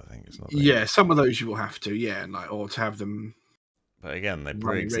autopilot stuff. I think it's not. Yeah, some of those you will have to, yeah, and like or to have them. But again, they're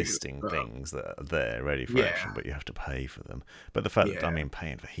running pre-existing regular, things that are there, ready for yeah. action, but you have to pay for them. But the fact that, Yeah. I mean,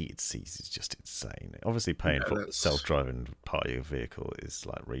 paying for heated seats is just insane. Obviously, paying for that's- self-driving part of your vehicle is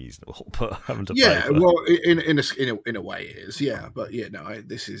like reasonable, but having to pay Yeah, for well, in a way it is, yeah. But yeah, no,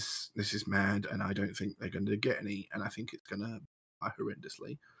 this is mad, and I don't think they're going to get any, and I think it's going to die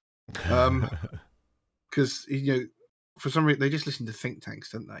horrendously. Because for some reason they just listen to think tanks,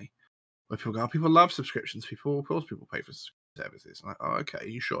 don't they? Where people go, people love subscriptions. Of course, people pay for services. I'm like, oh, okay, are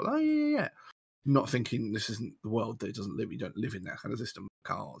you sure? Oh, yeah. Not thinking this isn't the world that it doesn't live. You don't live in that kind of system.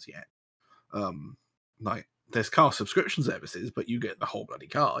 Cars yet. Like there's car subscription services, but you get the whole bloody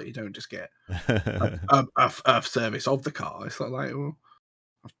car. You don't just get a service of the car. It's not like, well,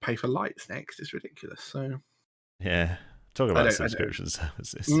 I have to pay for lights next. It's ridiculous. So yeah, talk about subscription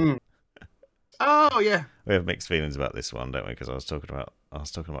services. Oh yeah, we have mixed feelings about this one, don't we? Because I was talking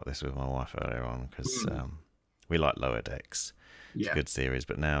about this with my wife earlier on because we like Lower Decks. It's a good series,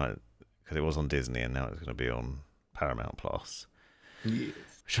 but now because it was on Disney and now it's going to be on Paramount Plus. Yes.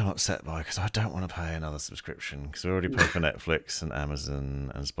 Which I'm upset by because I don't want to pay another subscription because we already pay for Netflix and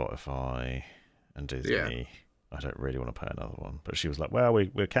Amazon and Spotify and Disney. Yeah. I don't really want to pay another one. But she was like, well,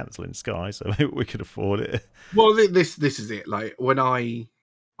 we're cancelling Sky, so maybe we could afford it. Well, this is it. Like when I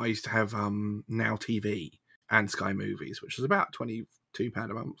used to have Now TV and Sky Movies, which was about £22 a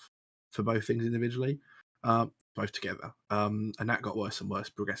month for both things individually, both together. And that got worse and worse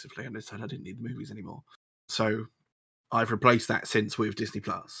progressively, and I decided I didn't need the movies anymore. So I've replaced that since with Disney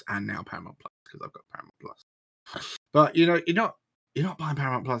Plus and now Paramount Plus because I've got Paramount Plus. But you're not buying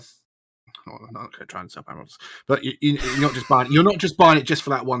Paramount Plus. Oh, I'm not going to try and sell Paramount Plus, but you're not just buying it just for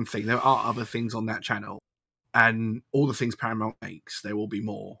that one thing. There are other things on that channel, and all the things Paramount makes, there will be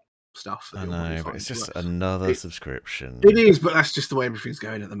more stuff. I know, but it's just another subscription. It is, but that's just the way everything's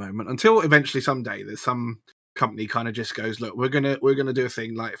going at the moment. Until eventually someday there's some company kind of just goes, look, we're gonna do a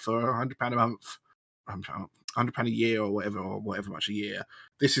thing like for £100 a month, £100 a year or whatever much a year.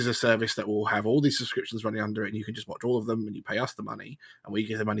 This is a service that will have all these subscriptions running under it, and you can just watch all of them, and you pay us the money, and we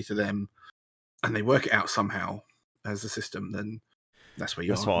give the money to them, and they work it out somehow as a system. Then that's where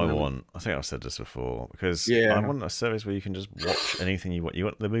That's what I want. I think I've said this before because I want a service where you can just watch anything you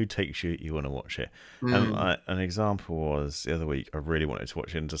want. The mood takes you, you want to watch it. And an example was the other week. I really wanted to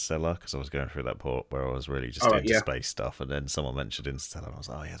watch Interstellar because I was going through that part where I was really just into space stuff, and then someone mentioned Interstellar, and I was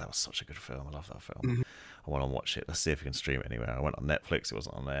like, oh yeah, that was such a good film. I love that film. I want to watch it. Let's see if we can stream it anywhere. I went on Netflix, it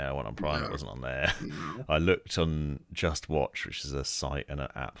wasn't on there. I went on Prime, it wasn't on there. I looked on Just Watch, which is a site and an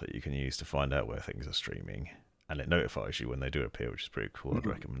app that you can use to find out where things are streaming. And it notifies you when they do appear, which is pretty cool. I'd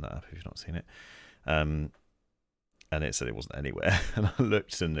recommend that app if you've not seen it. And it said it wasn't anywhere. And I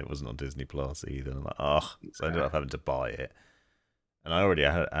looked and it wasn't on Disney Plus either. And I'm like, so I ended up having to buy it. And I already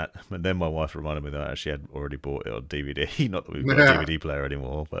had it. And then my wife reminded me that I actually had already bought it on DVD. Not that we've got a DVD player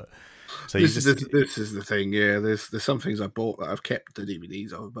anymore, but so this is the thing. Yeah, there's some things I bought that I've kept the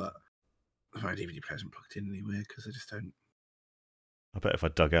DVDs of, but my DVD player isn't plugged in anywhere because I just don't. I bet if I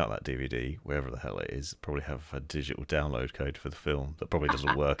dug out that DVD, wherever the hell it is, probably have a digital download code for the film that probably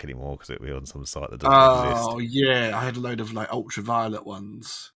doesn't work anymore because it'll be on some site that doesn't exist. Oh yeah, I had a load of like ultraviolet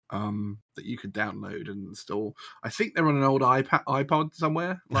ones that you could download and install. I think they're on an old iPod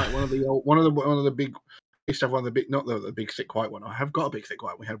somewhere, like one of the big. I used to have one of the big, not the big thick white one. I have got a big thick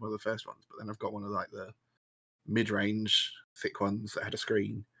white. We had one of the first ones, but then I've got one of like the mid-range thick ones that had a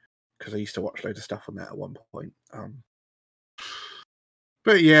screen because I used to watch loads of stuff on that at one point.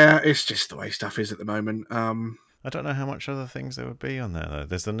 But yeah, it's just the way stuff is at the moment. I don't know how much other things there would be on there though.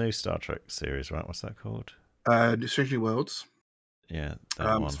 There's the new Star Trek series, right? What's that called? Strange New Worlds. Yeah,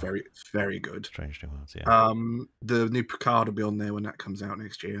 that one. It's very good. Strange New Worlds. Yeah. The new Picard will be on there when that comes out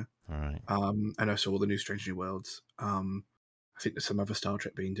next year. All right. And I saw the new Strange New Worlds. I think there's some other Star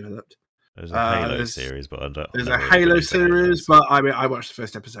Trek being developed. There's a Halo series, but I don't. There's a Halo series, but I mean, I watched the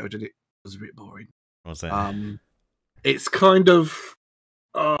first episode and it was a bit boring. What's that? It's kind of.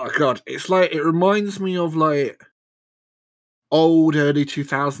 Oh god, it's like it reminds me of like old early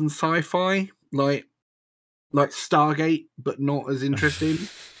 2000s sci-fi, like Stargate, but not as interesting.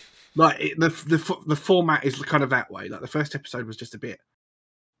 Like the format is kind of that way. Like the first episode was just a bit.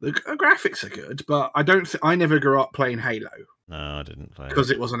 The graphics are good, but I never grew up playing Halo. No, I didn't play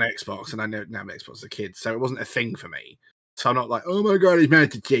because it was on Xbox, and I know now Xbox as a kid, so it wasn't a thing for me. So I'm not like, oh my god, he's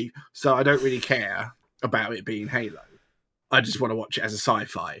Master Chief. So I don't really care about it being Halo. I just want to watch it as a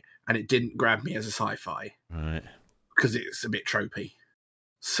sci-fi, and it didn't grab me as a sci-fi, right? Because it's a bit tropey.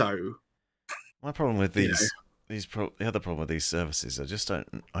 So my problem with the other problem with these services, I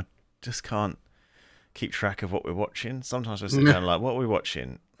just can't keep track of what we're watching. Sometimes we're sitting down like, what are we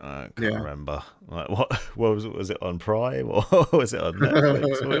watching? I can't remember. Like, what was it on Prime or was it on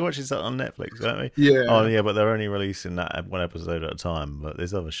Netflix? We're watching something on Netflix, weren't we? Yeah. Oh yeah, but they're only releasing that one episode at a time. But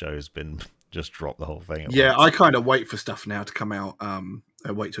this other show's been just dropped the whole thing. Yeah, I kind of wait for stuff now to come out.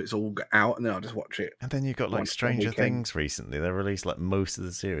 I wait till it's all out, and then I'll just watch it. And then you've got like Stranger Things recently. They released like most of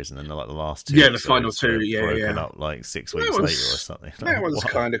the series, and then like the last two. Yeah, the final two. Broken up like 6 weeks later or something. That one's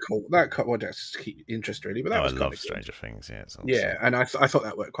kind of cool. That just keep interest really. But that was I love Stranger Things. Yeah, it's awesome. Yeah, and I thought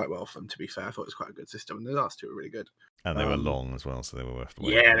that worked quite well for them. To be fair, I thought it was quite a good system, and the last two were really good. And they were long as well, so they were worth the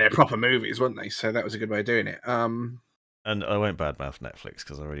wait. Yeah, they're proper movies, weren't they? So that was a good way of doing it. And I won't badmouth Netflix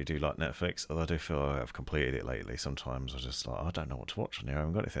because I really do like Netflix, although I do feel I've completed it lately. Sometimes I just like, I don't know what to watch on here. I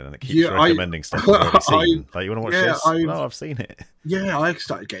haven't got anything, and it keeps recommending stuff I've already seen. Like, you want to watch this? No, I've seen it. Yeah, I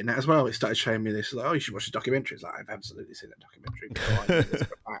started getting that as well. It started showing me this, like, oh, you should watch the documentaries. Like, I've absolutely seen that documentary.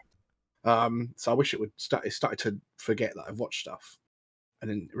 So I wish it would start. It started to forget that I've watched stuff,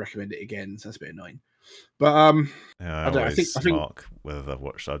 and then recommend it again. So that's a bit annoying. But yeah, I think mark whether I've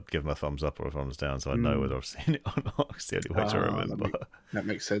watched. I'd give them a thumbs up or a thumbs down, so I know whether I've seen it or not. It's the only way to remember. That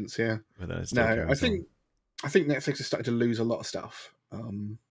makes sense. Yeah. But then it's I think Netflix has started to lose a lot of stuff.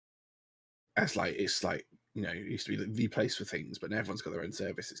 As like it's like, you know, it used to be the place for things, but now everyone's got their own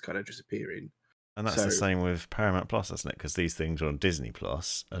service. It's kind of disappearing. And that's the same with Paramount Plus, isn't it? Because these things are on Disney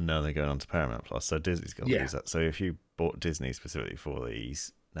Plus, and now they're going on to Paramount Plus. So Disney's going to lose that. So if you bought Disney specifically for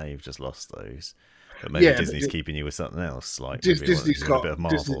these, now you've just lost those. But maybe Disney's keeping you with something else, like Disney's got a bit of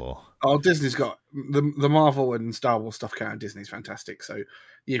Marvel. Disney's got the Marvel and Star Wars stuff. Disney's fantastic, so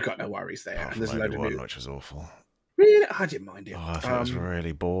you've got no worries there. And there's a load of one which was awful. Really, I didn't mind it. Oh, I thought it was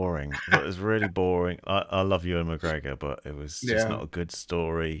really boring. It was really boring. I love Ewan McGregor, but it was just not a good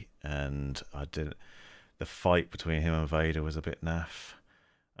story, and I didn't. The fight between him and Vader was a bit naff.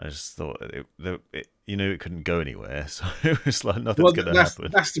 I just thought you knew it couldn't go anywhere, so it was like nothing's going to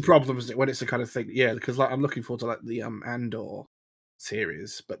happen. That's the problem, isn't it? When it's the kind of thing, because like I'm looking forward to like the Andor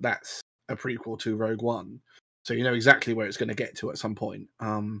series, but that's a prequel to Rogue One, so you know exactly where it's going to get to at some point.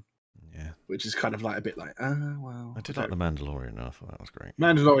 Which is kind of like a bit like, well. I did like the Mandalorian. I thought that was great.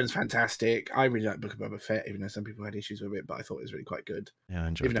 Mandalorian's fantastic. I really like Book of Boba Fett, even though some people had issues with it, but I thought it was really quite good. Yeah, I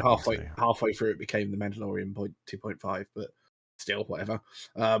enjoyed it. Even though halfway through it became the Mandalorian 2.5, but still, whatever.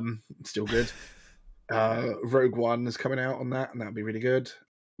 Still good. Rogue One is coming out on that, and that'll be really good.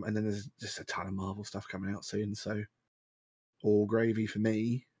 And then there's just a ton of Marvel stuff coming out soon, so all gravy for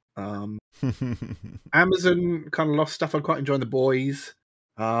me. Amazon kind of lost stuff. I'm quite enjoying The Boys.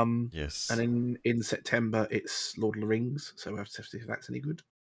 Yes. And in September it's Lord of the Rings, so we have to see if that's any good.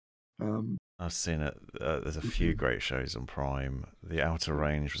 I've seen it. There's a few great shows on Prime. The Outer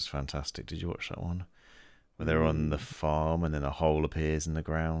Range was fantastic. Did you watch that one? Where they're on the farm and then a hole appears in the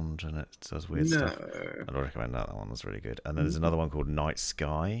ground and it does weird stuff. I'd recommend that. That one was really good. And then there's another one called Night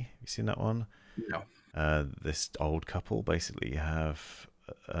Sky. Have you seen that one? No. This old couple basically have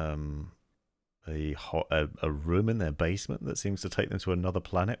a room in their basement that seems to take them to another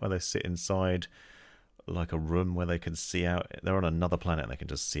planet where they sit inside like a room where they can see out. They're on another planet and they can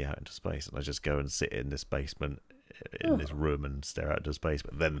just see out into space, and they just go and sit in this basement in this room and stare out into space,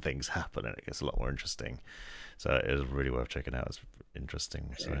 but then things happen and it gets a lot more interesting. So it is really worth checking out. It's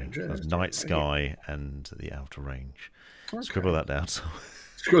interesting. So that's Night Sky and The Outer Range. Okay. Scribble that down.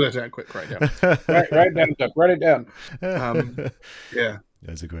 Scribble that down quick. Write it down. Yeah.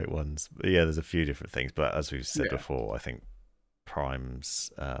 Those are great ones. But yeah, there's a few different things. But as we've said before, I think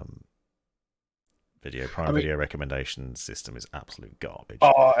Prime's video recommendation system is absolute garbage.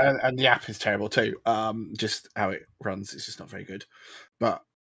 Oh, and the app is terrible too. Just how it runs, it's just not very good. But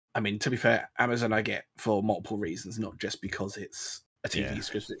I mean, to be fair, Amazon I get for multiple reasons, not just because it's a TV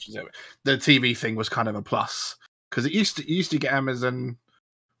subscription. The TV thing was kind of a plus because it used to get Amazon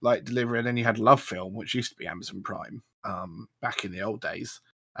like delivery, and then you had Love Film, which used to be Amazon Prime back in the old days.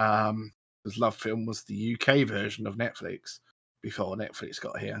 Because Love Film was the UK version of Netflix before Netflix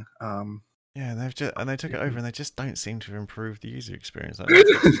got here. Yeah, they took it over, and they just don't seem to improve the user experience. No,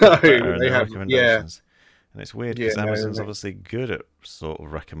 they have. Yeah, And it's weird Yeah, because no, Amazon's obviously good at sort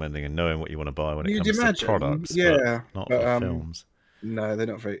of recommending and knowing what you want to buy when it you'd comes to imagine, products, but yeah, not but for films. no, they're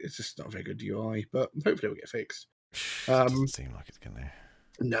not very. It's just not a very good UI, but hopefully it'll get fixed. It doesn't seem like it's going to.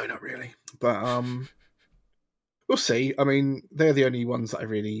 No, not really, but we'll see. I mean, they're the only ones that I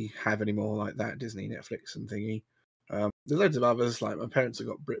really have anymore like that, Disney, Netflix, and thingy. There's loads of others. Like my parents have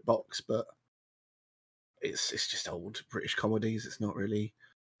got BritBox, but it's just old British comedies. It's not really.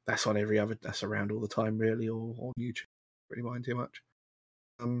 That's on every other. That's around all the time, really, or on YouTube. Really mind too much.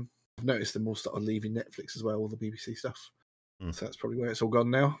 I've noticed them all started leaving Netflix as well, all the BBC stuff. So that's probably where it's all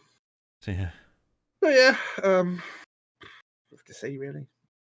gone now. Yeah. But yeah, we'll have to see, really.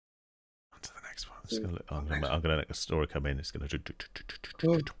 On to the next one. I'm going to let a story come in. It's going to.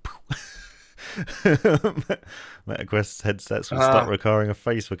 MetaQuest headsets will stop requiring a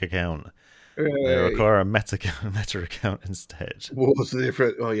Facebook account. They require a Meta account instead. What's the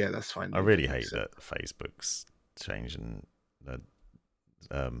difference? Oh yeah, that's fine. I really hate that Facebook's changing the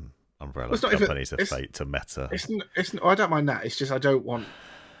umbrella companies to Meta. I don't mind that. It's just I don't want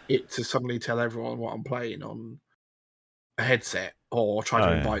it to suddenly tell everyone what I'm playing on a headset or try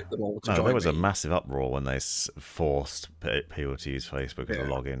to invite them all to join me. There was a massive uproar when they forced people to use Facebook as a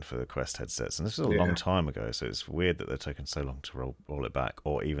login for the Quest headsets, and this was a long time ago, so it's weird that they're taking so long to roll it back,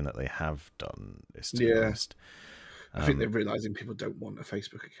 or even that they have done this, to be honest. I think they're realising people don't want a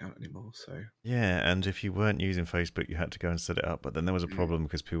Facebook account anymore. So yeah, and if you weren't using Facebook, you had to go and set it up. But then there was a problem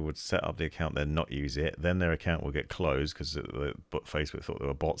because people would set up the account, then not use it. Then their account would get closed because Facebook thought they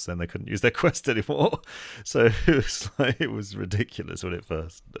were bots. Then they couldn't use their Quest anymore. So it was ridiculous when it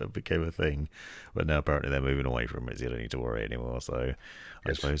first became a thing. But now apparently they're moving away from it, so you don't need to worry anymore. So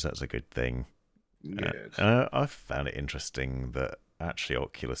I suppose that's a good thing. I found it interesting that actually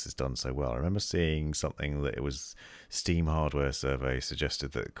Oculus has done so well. I remember seeing something that it was Steam hardware survey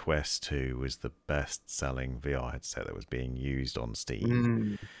suggested that Quest 2 was the best-selling VR headset that was being used on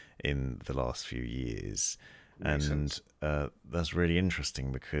Steam in the last few years. And that's really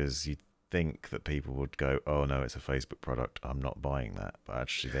interesting because you'd think that people would go, oh no, it's a Facebook product, I'm not buying that. But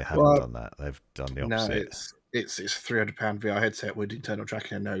actually they haven't done that. They've done the opposite. No, it's a £300 VR headset with internal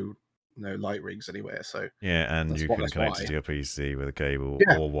tracking and no light rigs anywhere. So yeah, and you can connect it to your PC with a cable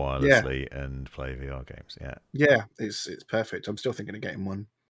or wirelessly and play VR games. Yeah, it's perfect. I'm still thinking of getting one.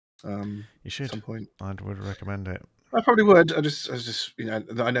 You should. At some point. I would recommend it. I probably would. I just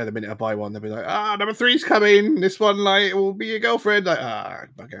I know the minute I buy one, they'll be like, number 3's coming. This one, like, will be your girlfriend. Like,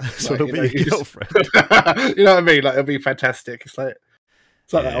 bugger. So it'll be your girlfriend. You know what I mean? Like, it'll be fantastic. It's like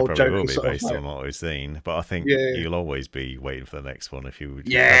that old joke. It will be based on what we've seen, but I think you'll always be waiting for the next one if you would.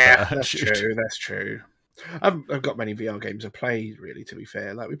 Yeah, that's true. That's true. I've got many VR games I've played. Really, to be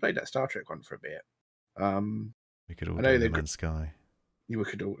fair, like we played that Star Trek one for a bit. We could all do No Man's Sky. We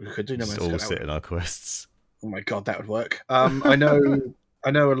could do No Man's Sky. All sit in our quests. Oh my god, that would work. I know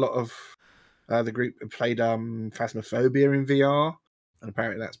a lot of the group have played Phasmophobia in VR, and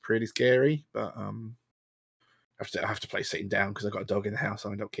apparently that's pretty scary. But I have to play sitting down because I've got a dog in the house.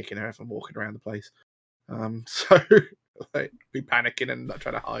 I end up kicking her if I'm walking around the place. So like, be panicking and not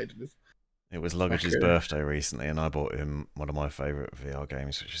trying to hide. It was Luggage's birthday recently, and I bought him one of my favourite VR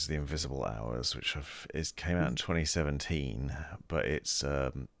games, which is The Invisible Hours, which came out in 2017. But it's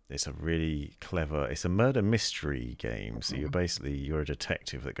a really clever. It's a murder mystery game. So you're a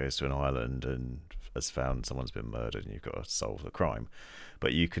detective that goes to an island and has found someone's been murdered, and you've got to solve the crime.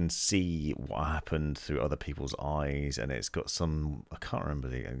 But you can see what happened through other people's eyes, and it's got some, I can't remember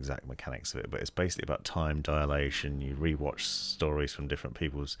the exact mechanics of it, but it's basically about time dilation. You rewatch stories from different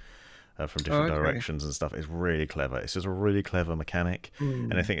people's from different directions and stuff. It's really clever. It's just a really clever mechanic,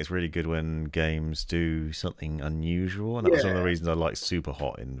 and I think it's really good when games do something unusual, and that was one of the reasons I liked Super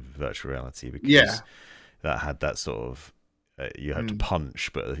Hot in virtual reality, because that had that sort of you had to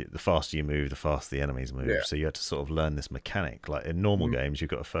punch, but the faster you move, the faster the enemies move. So you had to sort of learn this mechanic. Like in normal games, you've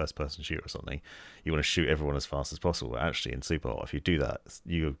got a first-person shooter or something. You want to shoot everyone as fast as possible. Actually, in Super Hot, if you do that,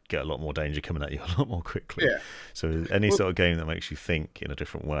 you get a lot more danger coming at you a lot more quickly. So any sort of game that makes you think in a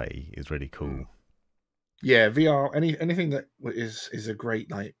different way is really cool. Yeah, VR. Anything that is a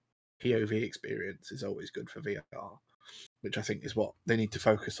great like POV experience is always good for VR, which I think is what they need to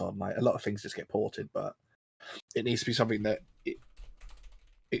focus on. Like a lot of things just get ported, but it needs to be something that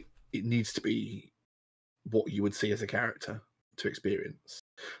it needs to be what you would see as a character to experience,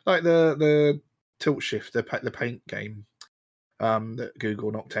 like the tilt shift, the paint game that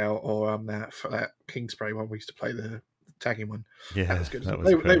Google knocked out, or that Kingspray one we used to play, the tagging one. Yeah, that was good.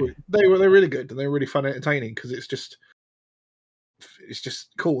 They were really good, and they were really fun and entertaining because it's just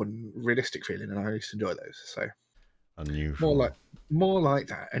cool and realistic feeling, and I used to enjoy those. So unusual. more like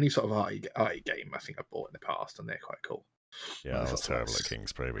that. Any sort of arty game I think I've bought in the past, and they're quite cool. Yeah, I was terrible at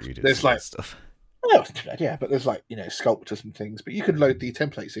Kingsbury, but you did There's some like good stuff. oh, it's too bad, yeah, but there's like sculptors and things. But you could load the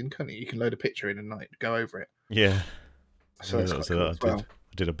templates in, can't you? You can load a picture in and like go over it. Yeah. So that's quite cool as well.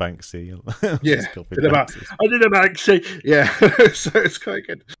 I did a Banksy. Yeah, I did a Banksy. Yeah, so it's quite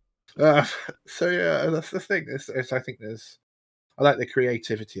good. So yeah, that's the thing. I think I like the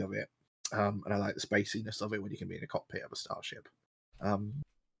creativity of it, and I like the spaciness of it when you can be in a cockpit of a starship.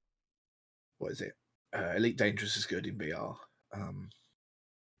 What is it? Elite Dangerous is good in VR.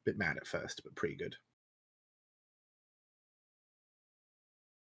 Bit mad at first, but pretty good.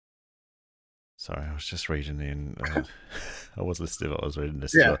 Sorry, I was just reading I was listening, but I was reading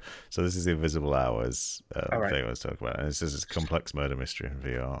this. Yeah. So this is the Invisible Hours Right. thing I was talking about. And this is a complex murder mystery in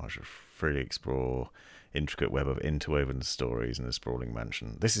VR, which will freely explore intricate web of interwoven stories in a sprawling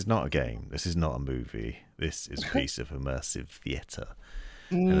mansion. This is not a game. This is not a movie. This is a piece of immersive theatre.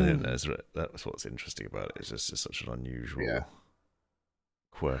 And I think that's what's interesting about it. It's just such an unusual,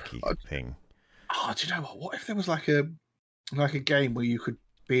 quirky thing. Oh, do you know what? What if there was like a game where you could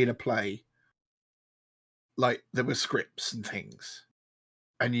be in a play? Like there were scripts and things,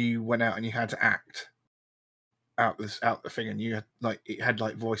 and you went out and you had to act out the thing, and you had it had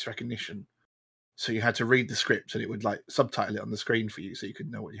voice recognition, so you had to read the script and it would subtitle it on the screen for you, so you could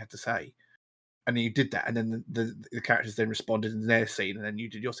know what you had to say. And you did that, and then the characters then responded in their scene, and then you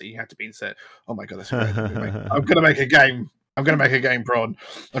did your scene. You had to be insert. Oh my god, that's great! I'm gonna make a game. I'm gonna make a game, Prawn.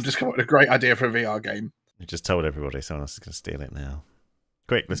 I've just come up with a great idea for a VR game. You just told everybody someone else is gonna steal it now.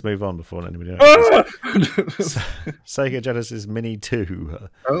 Quick, let's move on before anybody knows. Sega Genesis Mini 2.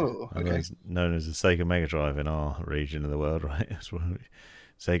 Oh, okay. Known as the Sega Mega Drive in our region of the world, right?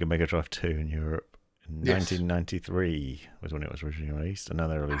 Sega Mega Drive 2 in Europe in 1993 was when it was originally released, and now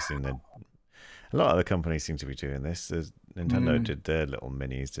they're releasing a lot of the companies seem to be doing this. Nintendo did their little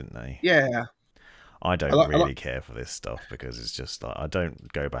minis, didn't they? Yeah. I don't really care for this stuff because it's just I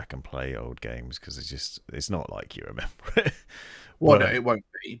don't go back and play old games because it's not like you remember it. Well, no, it won't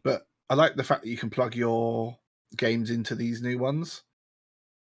be. But I like the fact that you can plug your games into these new ones.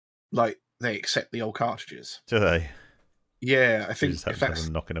 Like they accept the old cartridges. Do they? Yeah, I think if that's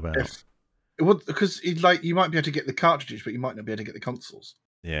them knocking about. Because you might be able to get the cartridges, but you might not be able to get the consoles.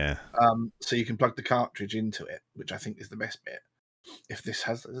 Yeah. So you can plug the cartridge into it, which I think is the best bit. If this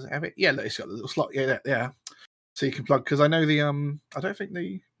does it have it? Yeah, it's got the little slot. Yeah. So you can plug because I know I don't think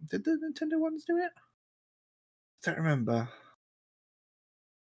did the Nintendo ones do it. I don't remember.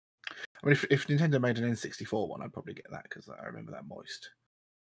 I mean, if Nintendo made an N64 one, I'd probably get that because I remember that moist.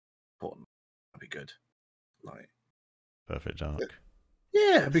 That'd be good. Perfect Dark.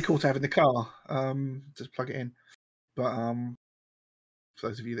 Yeah, it'd be cool to have in the car. Just plug it in. But for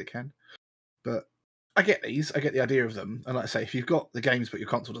those of you that can. But I get these. I get the idea of them. And like I say, if you've got the games but your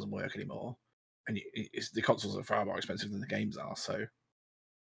console doesn't work anymore, and the consoles are far more expensive than the games are, so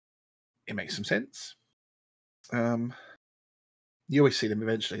it makes some sense. You always see them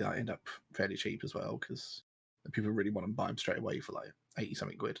eventually end up fairly cheap as well because people really want to buy them straight away for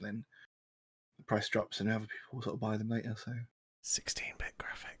 80-something quid, and then the price drops and other people sort of buy them later. So 16-bit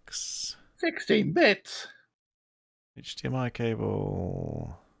graphics. 16 bits. HDMI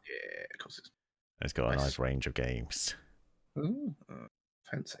cable. Yeah, of course it's got a nice range of games. Ooh,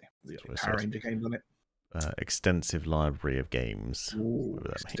 fancy. The Power Ranger games on it. Extensive library of games. Ooh,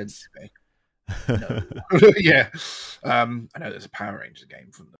 extensive. No. Yeah. I know there's a Power Rangers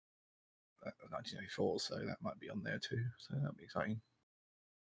game from 1984, so that might be on there too. So that'd be exciting.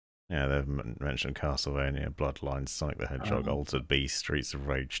 Yeah, they've mentioned Castlevania, Bloodlines, Sonic the Hedgehog, Altered Beast, Streets of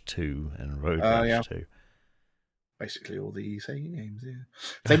Rage 2, and Road Rash 2. Basically all the Sega games. Yeah.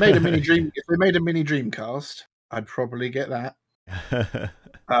 If they made a mini Dreamcast, I'd probably get that.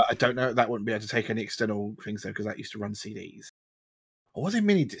 I don't know. That wouldn't be able to take any external things though, because that used to run CDs. Or was it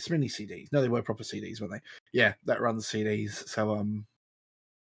mini CDs? No, they were proper CDs, weren't they? Yeah, that runs CDs. So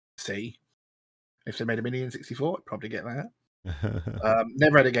see, if they made a mini N64, I'd probably get that.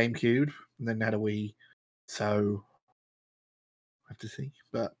 Never had a GameCube, and then had a Wii, so I have to see.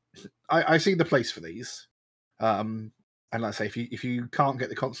 But I see the place for these. And like I say, if you can't get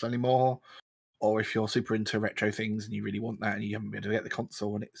the console anymore, or if you're super into retro things and you really want that, and you haven't been able to get the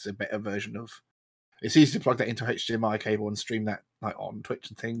console, and it's a better version of, it's easy to plug that into a HDMI cable and stream that on Twitch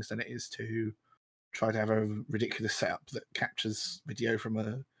and things than it is to try to have a ridiculous setup that captures video from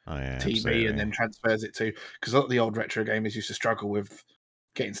a TV absolutely. And then transfers it to, because a lot of the old retro gamers used to struggle with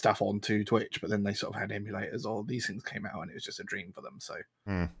getting stuff onto Twitch, but then they sort of had emulators or these things came out and it was just a dream for them. So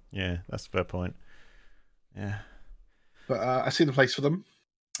yeah, that's a fair point. Yeah, but I see the place for them,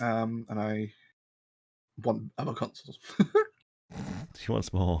 and I want other consoles. He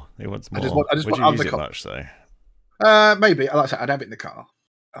wants more. He wants I more. just Would want you use other it much though? maybe. Like I said, I'd have it in the car.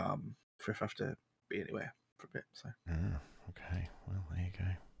 If I have to be anywhere for a bit. So. Okay. Well, there you go.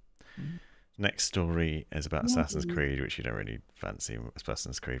 Mm. Next story is about Assassin's Creed, which you don't really fancy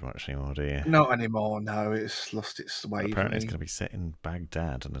Assassin's Creed much anymore, do you? Not anymore. No, it's lost its way. Apparently, it's for going to be set in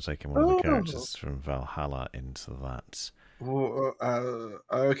Baghdad, and they're taking one of the me. characters from Valhalla into that.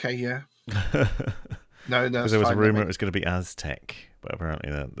 Okay, yeah. No, Because that's there was a fine. rumor it was going to be Aztec, but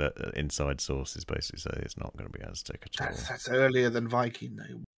apparently the inside sources basically say it's not going to be Aztec at all. That's earlier than Viking,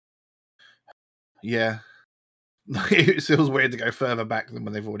 though. Yeah. It feels weird to go further back than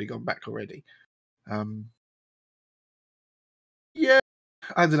when they've already gone back already. Yeah,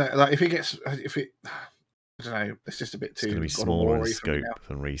 I don't know. Like I don't know. It's just a bit too. It's going to be God of smaller in War-y for me scope now.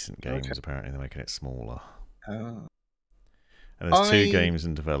 than recent games. Okay. Apparently, they're making it smaller. Uh, And there's two games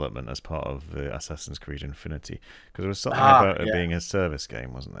in development as part of the Assassin's Creed Infinity. Because there was something about it being a service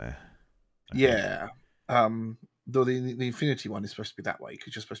game, wasn't there? Yeah. Though the Infinity one is supposed to be that way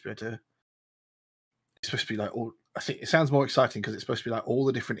because you're supposed to be able to. It's supposed to be like all. I think it sounds more exciting because it's supposed to be like all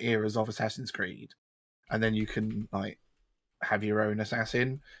the different eras of Assassin's Creed, and then you can like have your own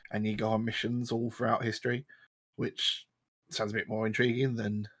assassin and you go on missions all throughout history, which sounds a bit more intriguing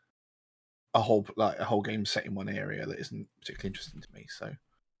than a whole game set in one area that isn't particularly interesting to me. So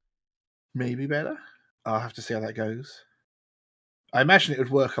maybe better. I'll have to see how that goes. I imagine it would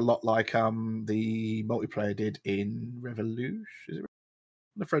work a lot like the multiplayer did in Revolution. Is it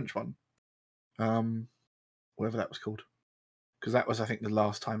the French one? Whatever that was called. Because that was, I think, the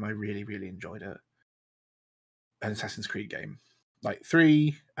last time I really, really enjoyed an Assassin's Creed game. Like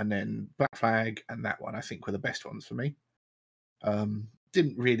 3, and then Black Flag, and that one, I think, were the best ones for me.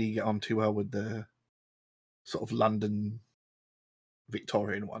 Didn't really get on too well with the sort of London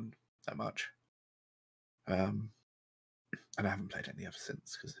Victorian one that much. And I haven't played any ever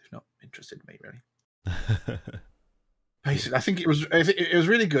since because they've not interested me really. Basically, I think it was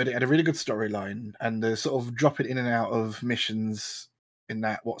really good. It had a really good storyline, and the sort of dropping in and out of missions in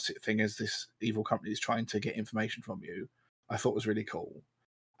that thing is this evil company is trying to get information from you. I thought was really cool,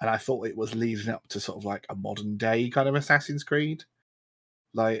 and I thought it was leading up to sort of like a modern day kind of Assassin's Creed.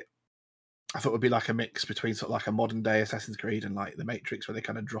 Like, I thought it would be like a mix between sort of like a modern day Assassin's Creed and like the Matrix, where they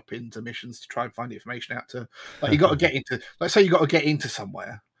kind of drop into missions to try and find information out to. Like, you got to get into. Let's say you got to get into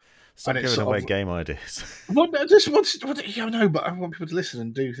somewhere. Stop giving away game ideas. Well, I just want I know, but I want people to listen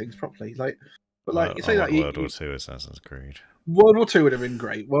and do things properly. Like, but like, you say like World War II Assassin's Creed. World War II would have been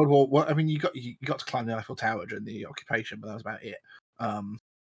great. World War. I mean, you got to climb the Eiffel Tower during the occupation, but that was about it.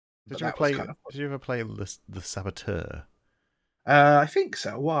 Did you ever play the Saboteur? I think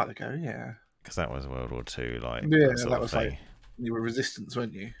so. A while ago, yeah. Because that was World War II, like that was like you were Resistance,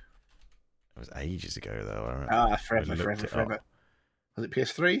 weren't you? It was ages ago, though. Forever. Was it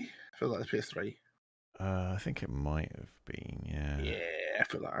PS3? I feel like it's PS3. I think it might have been, yeah. Yeah, I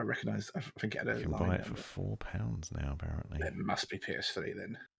feel like I recognise. I think it had a You can buy it for £4 now, apparently. It must be PS3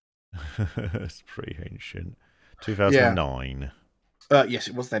 then. It's pretty ancient. 2009. Yeah. Yes,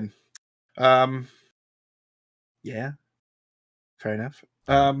 it was then. Yeah. Fair enough.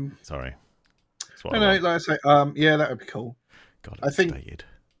 Sorry. No, like I say, yeah, that would be cool. God, I think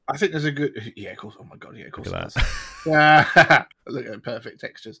there's a good. Yeah, of course. Oh my god, yeah, of course. Look at that. Look at perfect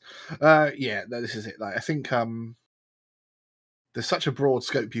textures. Yeah, no, this is it. Like, I think there's such a broad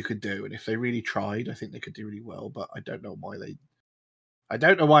scope you could do, and if they really tried, I think they could do really well. But I don't know why they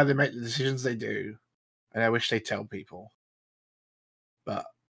make the decisions they do, and I wish they'd tell people. But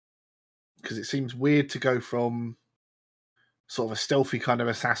because it seems weird to go from sort of a stealthy kind of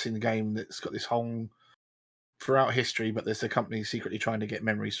assassin game that's got this whole throughout history, but there's a company secretly trying to get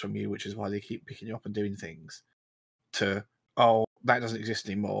memories from you, which is why they keep picking you up and doing things. To that doesn't exist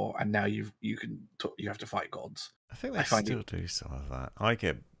anymore, and now you have to fight gods. I think they still do some of that. I'm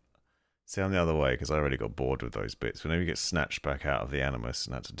the other way because I already got bored with those bits. Whenever you get snatched back out of the Animus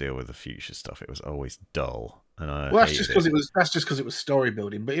and had to deal with the future stuff, it was always dull. And that's just because it was story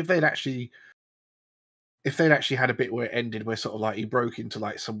building. But if they'd actually had a bit where it ended, where sort of like he broke into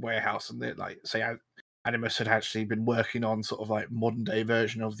like some warehouse and they like say Animus had actually been working on sort of like modern day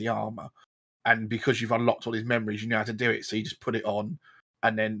version of the armor, and because you've unlocked all these memories, you know how to do it. So you just put it on,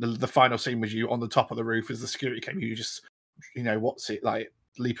 and then the final scene was you on the top of the roof as the security came. You just, like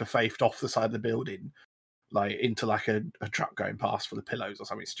leap of faith off the side of the building, like into like a truck going past for the pillows or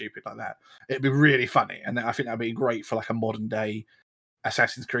something stupid like that. It'd be really funny, and I think that'd be great for like a modern day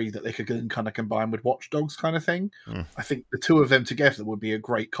Assassin's Creed that they could then kind of combine with Watch Dogs kind of thing. I think the two of them together would be a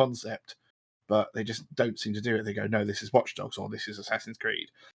great concept, but they just don't seem to do it. They go, no, this is Watch Dogs or this is Assassin's Creed.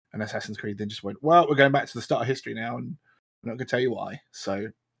 And Assassin's Creed then just went, well, we're going back to the start of history now, and I'm not going to tell you why. So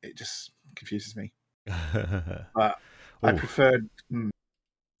it just confuses me. But I preferred.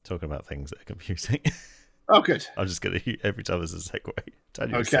 Talking about things that are confusing. Oh, good. I'm just going to, every time as a segue,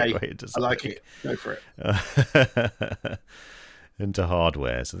 Okay, segue into I something. like it. Go for it. Into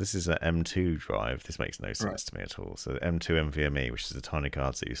hardware. So this is an M2 drive. This makes no sense Right. to me at all. So M2 NVMe, which is a tiny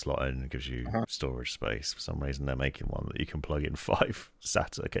card that you slot in and gives you storage space. For some reason, they're making one that you can plug in 5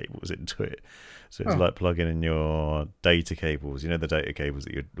 SATA cables into it. So it's like plugging in your data cables. You know the data cables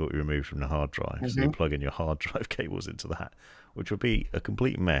that you removed from the hard drive. So you plug in your hard drive cables into that, which would be a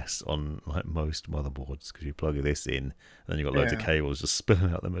complete mess on like most motherboards, because you plug this in and then you've got loads of cables just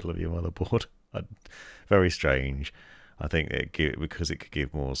spilling out the middle of your motherboard. Very strange. I think because it could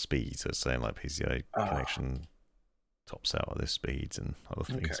give more speed, so it's saying like PCI connection tops out at this speeds and other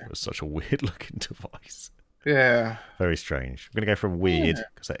things, but it's such a weird looking device. Yeah. Very strange. I'm going to go from weird,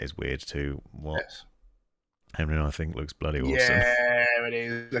 because that is weird, to what Henry and I think looks bloody awesome. Yeah, it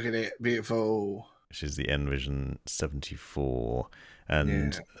is. Look at it. Beautiful. Which is the Envision 74.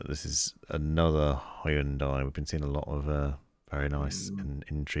 And this is another Hyundai. We've been seeing a lot of very nice and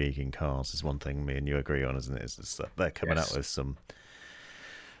intriguing cars. Is one thing me and you agree on, isn't it? It's just that they're coming out with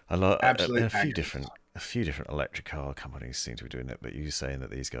a few different electric car companies seem to be doing it, but you saying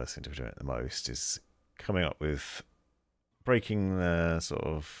that these guys seem to be doing it the most is coming up with breaking the sort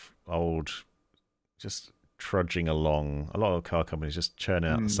of old, just trudging along. A lot of car companies just churning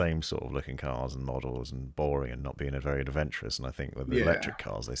out the same sort of looking cars and models and boring and not being very adventurous. And I think with the electric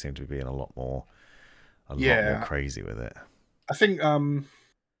cars, they seem to be being a lot more crazy with it. I think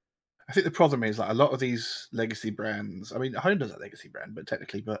the problem is like a lot of these legacy brands. I mean, Honda's a legacy brand, but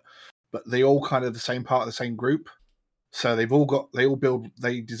technically, but they all kind of the same part of the same group. So they all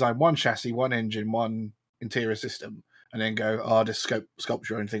design one chassis, one engine, one interior system, and then go, just sculpt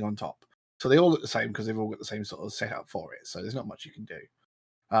your own thing on top. So they all look the same because they've all got the same sort of setup for it. So there's not much you can do.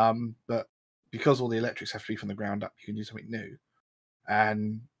 But because all the electrics have to be from the ground up, you can do something new.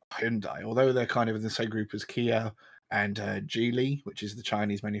 And Hyundai, although they're kind of in the same group as Kia and Geely, which is the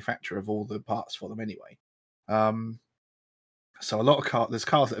Chinese manufacturer of all the parts for them anyway. So a lot of there's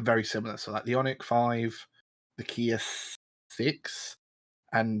cars that are very similar. So like the Ioniq 5, the Kia 6,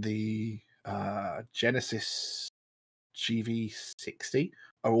 and the Genesis GV60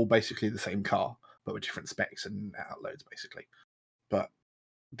 are all basically the same car, but with different specs and outloads, basically. But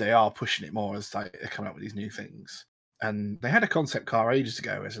they are pushing it more as they're coming up with these new things. And they had a concept car ages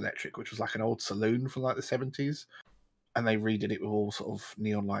ago as electric, which was like an old saloon from like the 70s. And they redid it with all sort of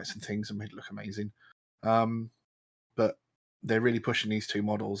neon lights and things and made it look amazing. But they're really pushing these two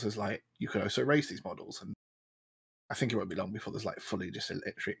models as like, you could also race these models. And I think it won't be long before there's like fully just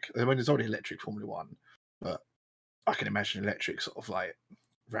electric. I mean, there's already electric Formula One, but I can imagine electric sort of like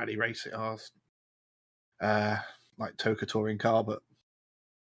rally racing cars, like Toka touring car, but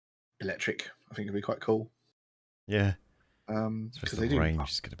electric. I think it'd be quite cool. Yeah. Because the range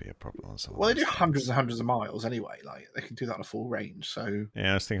is going to be a problem on some. Well, they do hundreds and hundreds of miles anyway. Like they can do that on a full range. So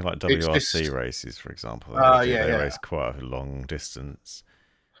yeah, I was thinking like WRC races, for example. They race quite a long distance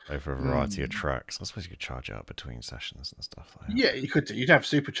over a variety of tracks. I suppose you could charge out between sessions and stuff like that. Yeah, you could do. You'd have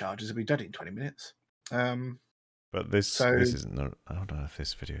superchargers. It'd be done in 20 minutes. But this isn't. I don't know if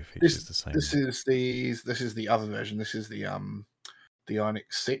this video features the same. This is the other version. This is the Ioniq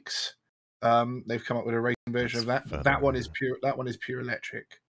 6. They've come up with a racing version of that. That one is pure. That one is pure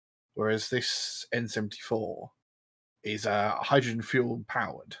electric, whereas this N74 is hydrogen fuel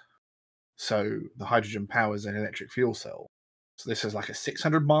powered. So the hydrogen powers an electric fuel cell. So this has like a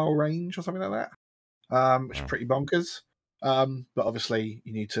 600-mile range or something like that, which is pretty bonkers. But obviously,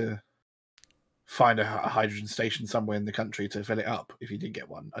 you need to find a hydrogen station somewhere in the country to fill it up. If you did get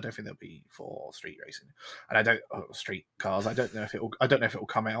one, I don't think there'll be for street racing, and street cars. I don't know if it will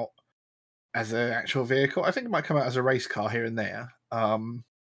come out as an actual vehicle. I think it might come out as a race car here and there.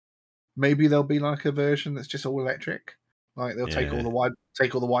 Maybe there'll be like a version that's just all electric. Like they'll take all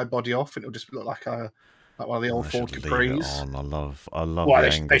the wide body off, and it'll just look like one of the old Ford Capris. I love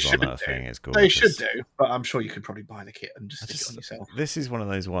the angles on that thing. It's gorgeous. They should do, but I'm sure you could probably buy the kit and just stick it on yourself. This is one of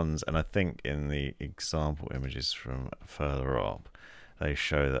those ones, and I think in the example images from further up, they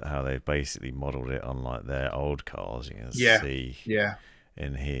show that how they've basically modelled it on like their old cars. You can see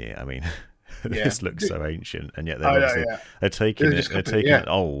in here. I mean, this looks so ancient, and yet they're taking it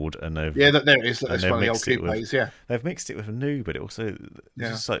old, and they've there it is. That's one of the old coupe. They've mixed it with a new, but it also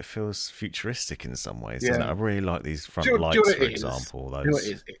just like feels futuristic in some ways. Doesn't it? I really like these front lights, for example.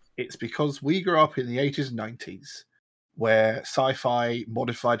 It's because we grew up in the 80s and 90s, where sci-fi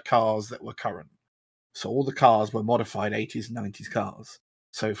modified cars that were current. So all the cars were modified 80s and 90s cars.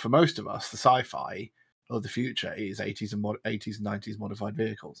 So for most of us, the sci-fi, of the future is 80s and 90s modified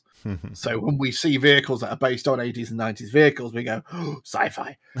vehicles. So when we see vehicles that are based on 80s and 90s vehicles, we go, oh,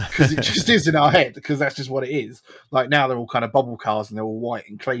 sci-fi, because it just is in our head, because that's just what it is. Like now they're all kind of bubble cars and they're all white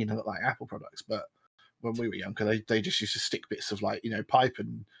and clean and look like Apple products. But when we were younger, they just used to stick bits of like, pipe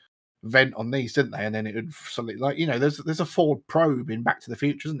and vent on these, didn't they? And then it would something like, there's a Ford probe in Back to the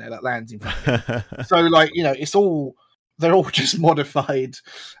Future, isn't there, that lands in front of it. So like, they're all just modified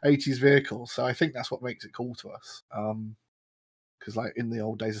 80s vehicles. So I think that's what makes it cool to us. Because like in the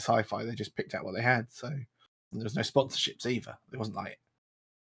old days of sci-fi, they just picked out what they had. So there was no sponsorships either. It wasn't like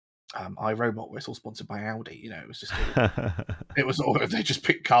iRobot, where it's all sponsored by Audi. It was just it was all, they just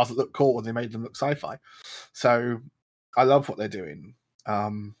picked cars that look cool and they made them look sci-fi. So I love what they're doing.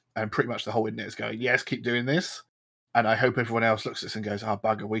 And pretty much the whole internet is going, yes, keep doing this. And I hope everyone else looks at this and goes, oh,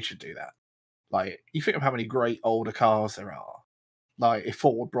 bugger, we should do that. Like, you think of how many great older cars there are. Like, if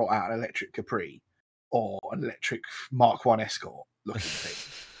Ford brought out an electric Capri or an electric Mark I Escort looking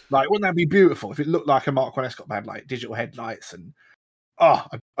thing, like, wouldn't that be beautiful? If it looked like a Mark I Escort, but had like digital headlights and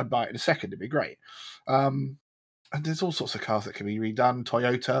I'd buy it in a second. It'd be great. And there's all sorts of cars that can be redone.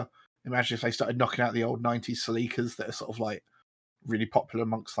 Toyota. Imagine if they started knocking out the old 90s Celicas that are sort of like really popular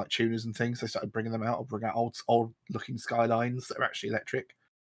amongst like tuners and things. They started bringing them out, or bring out old looking Skylines that are actually electric.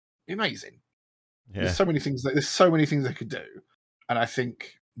 Amazing. Yeah. There's so many things they could do. And I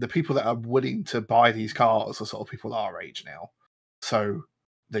think the people that are willing to buy these cars are sort of people our age now. So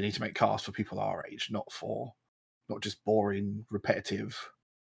they need to make cars for people our age, not just boring, repetitive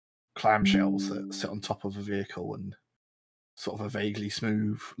clamshells that sit on top of a vehicle and sort of a vaguely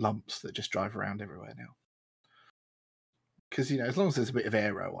smooth lumps that just drive around everywhere now. Because, as long as there's a bit of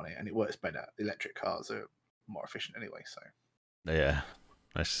aero on it and it works better, electric cars are more efficient anyway. So yeah,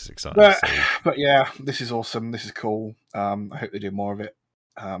 that's just exciting. But yeah, this is awesome. This is cool. I hope they do more of it.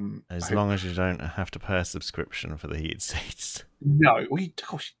 As long as you don't have to pay a subscription for the heated seats. No, of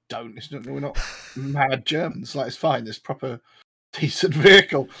course you don't. We're not mad Germans. Like, it's fine. There's proper decent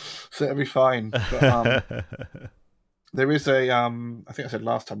vehicle, so it'll be fine. But there is a I think I said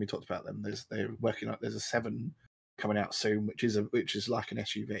last time we talked about them. They're working on. There's a 7 coming out soon, which is like an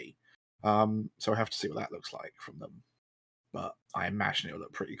SUV. So I have to see what that looks like from them. But I imagine it'll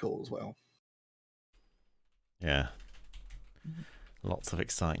look pretty cool as well. Yeah. Lots of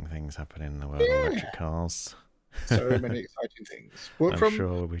exciting things happening in the world of electric cars. So many exciting things. I'm sure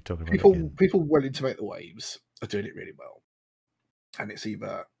we'll be talking about people. it again. People willing to make the waves are doing it really well. And it's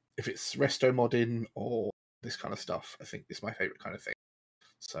either, if it's resto modding or this kind of stuff, I think it's my favourite kind of thing.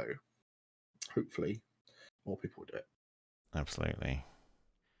 So hopefully more people will do it. Absolutely.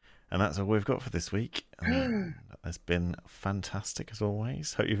 And that's all we've got for this week. It's been fantastic as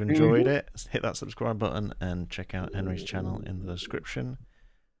always. Hope you've enjoyed it. Hit that subscribe button and check out Henry's channel in the description.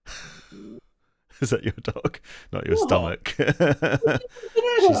 Is that your dog? Not your stomach.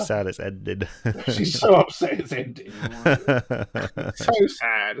 She's sad it's ended. She's so upset it's ending. So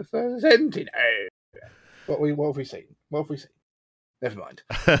sad. It's ending. What have we seen? Never mind.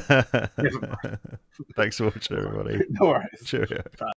 Thanks for watching, everybody. No worries. Cheerio. Bye.